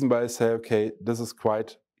that's the reason why I say, okay, this is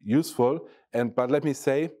quite useful. But let me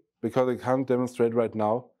say, because I can't demonstrate right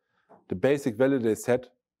now, the basic validate set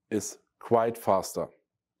is quite faster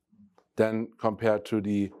than compared to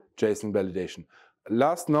the JSON validation.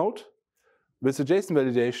 Last note, with the JSON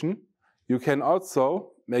validation, you can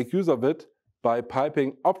also make use of it by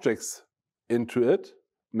piping objects into it,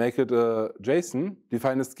 make it a JSON,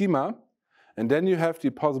 define a schema, and then you have the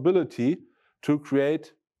possibility to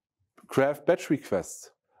craft batch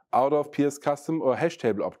requests out of PS custom or hash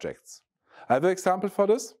table objects. I have an example for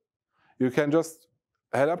this. You can just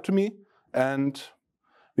head up to me and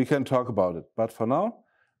we can talk about it. But for now,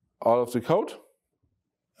 all of the code,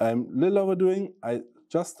 I'm a little overdoing. I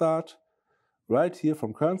just start right here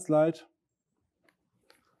from current slide.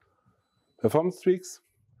 Performance tweaks.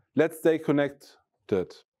 Let's stay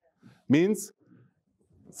connected. Means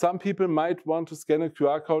some people might want to scan a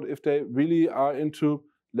QR code if they really are into,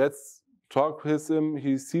 let's talk with him,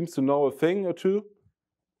 he seems to know a thing or two.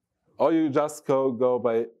 Or you just go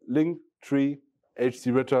by Linktree, HC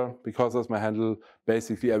Ritter, because that's my handle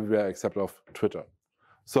basically everywhere except of Twitter.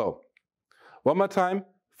 So, one more time,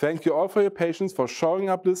 thank you all for your patience, for showing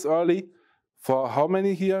up this early, for how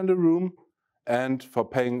many here in the room, and for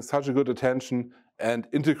paying such a good attention and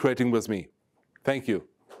integrating with me. Thank you.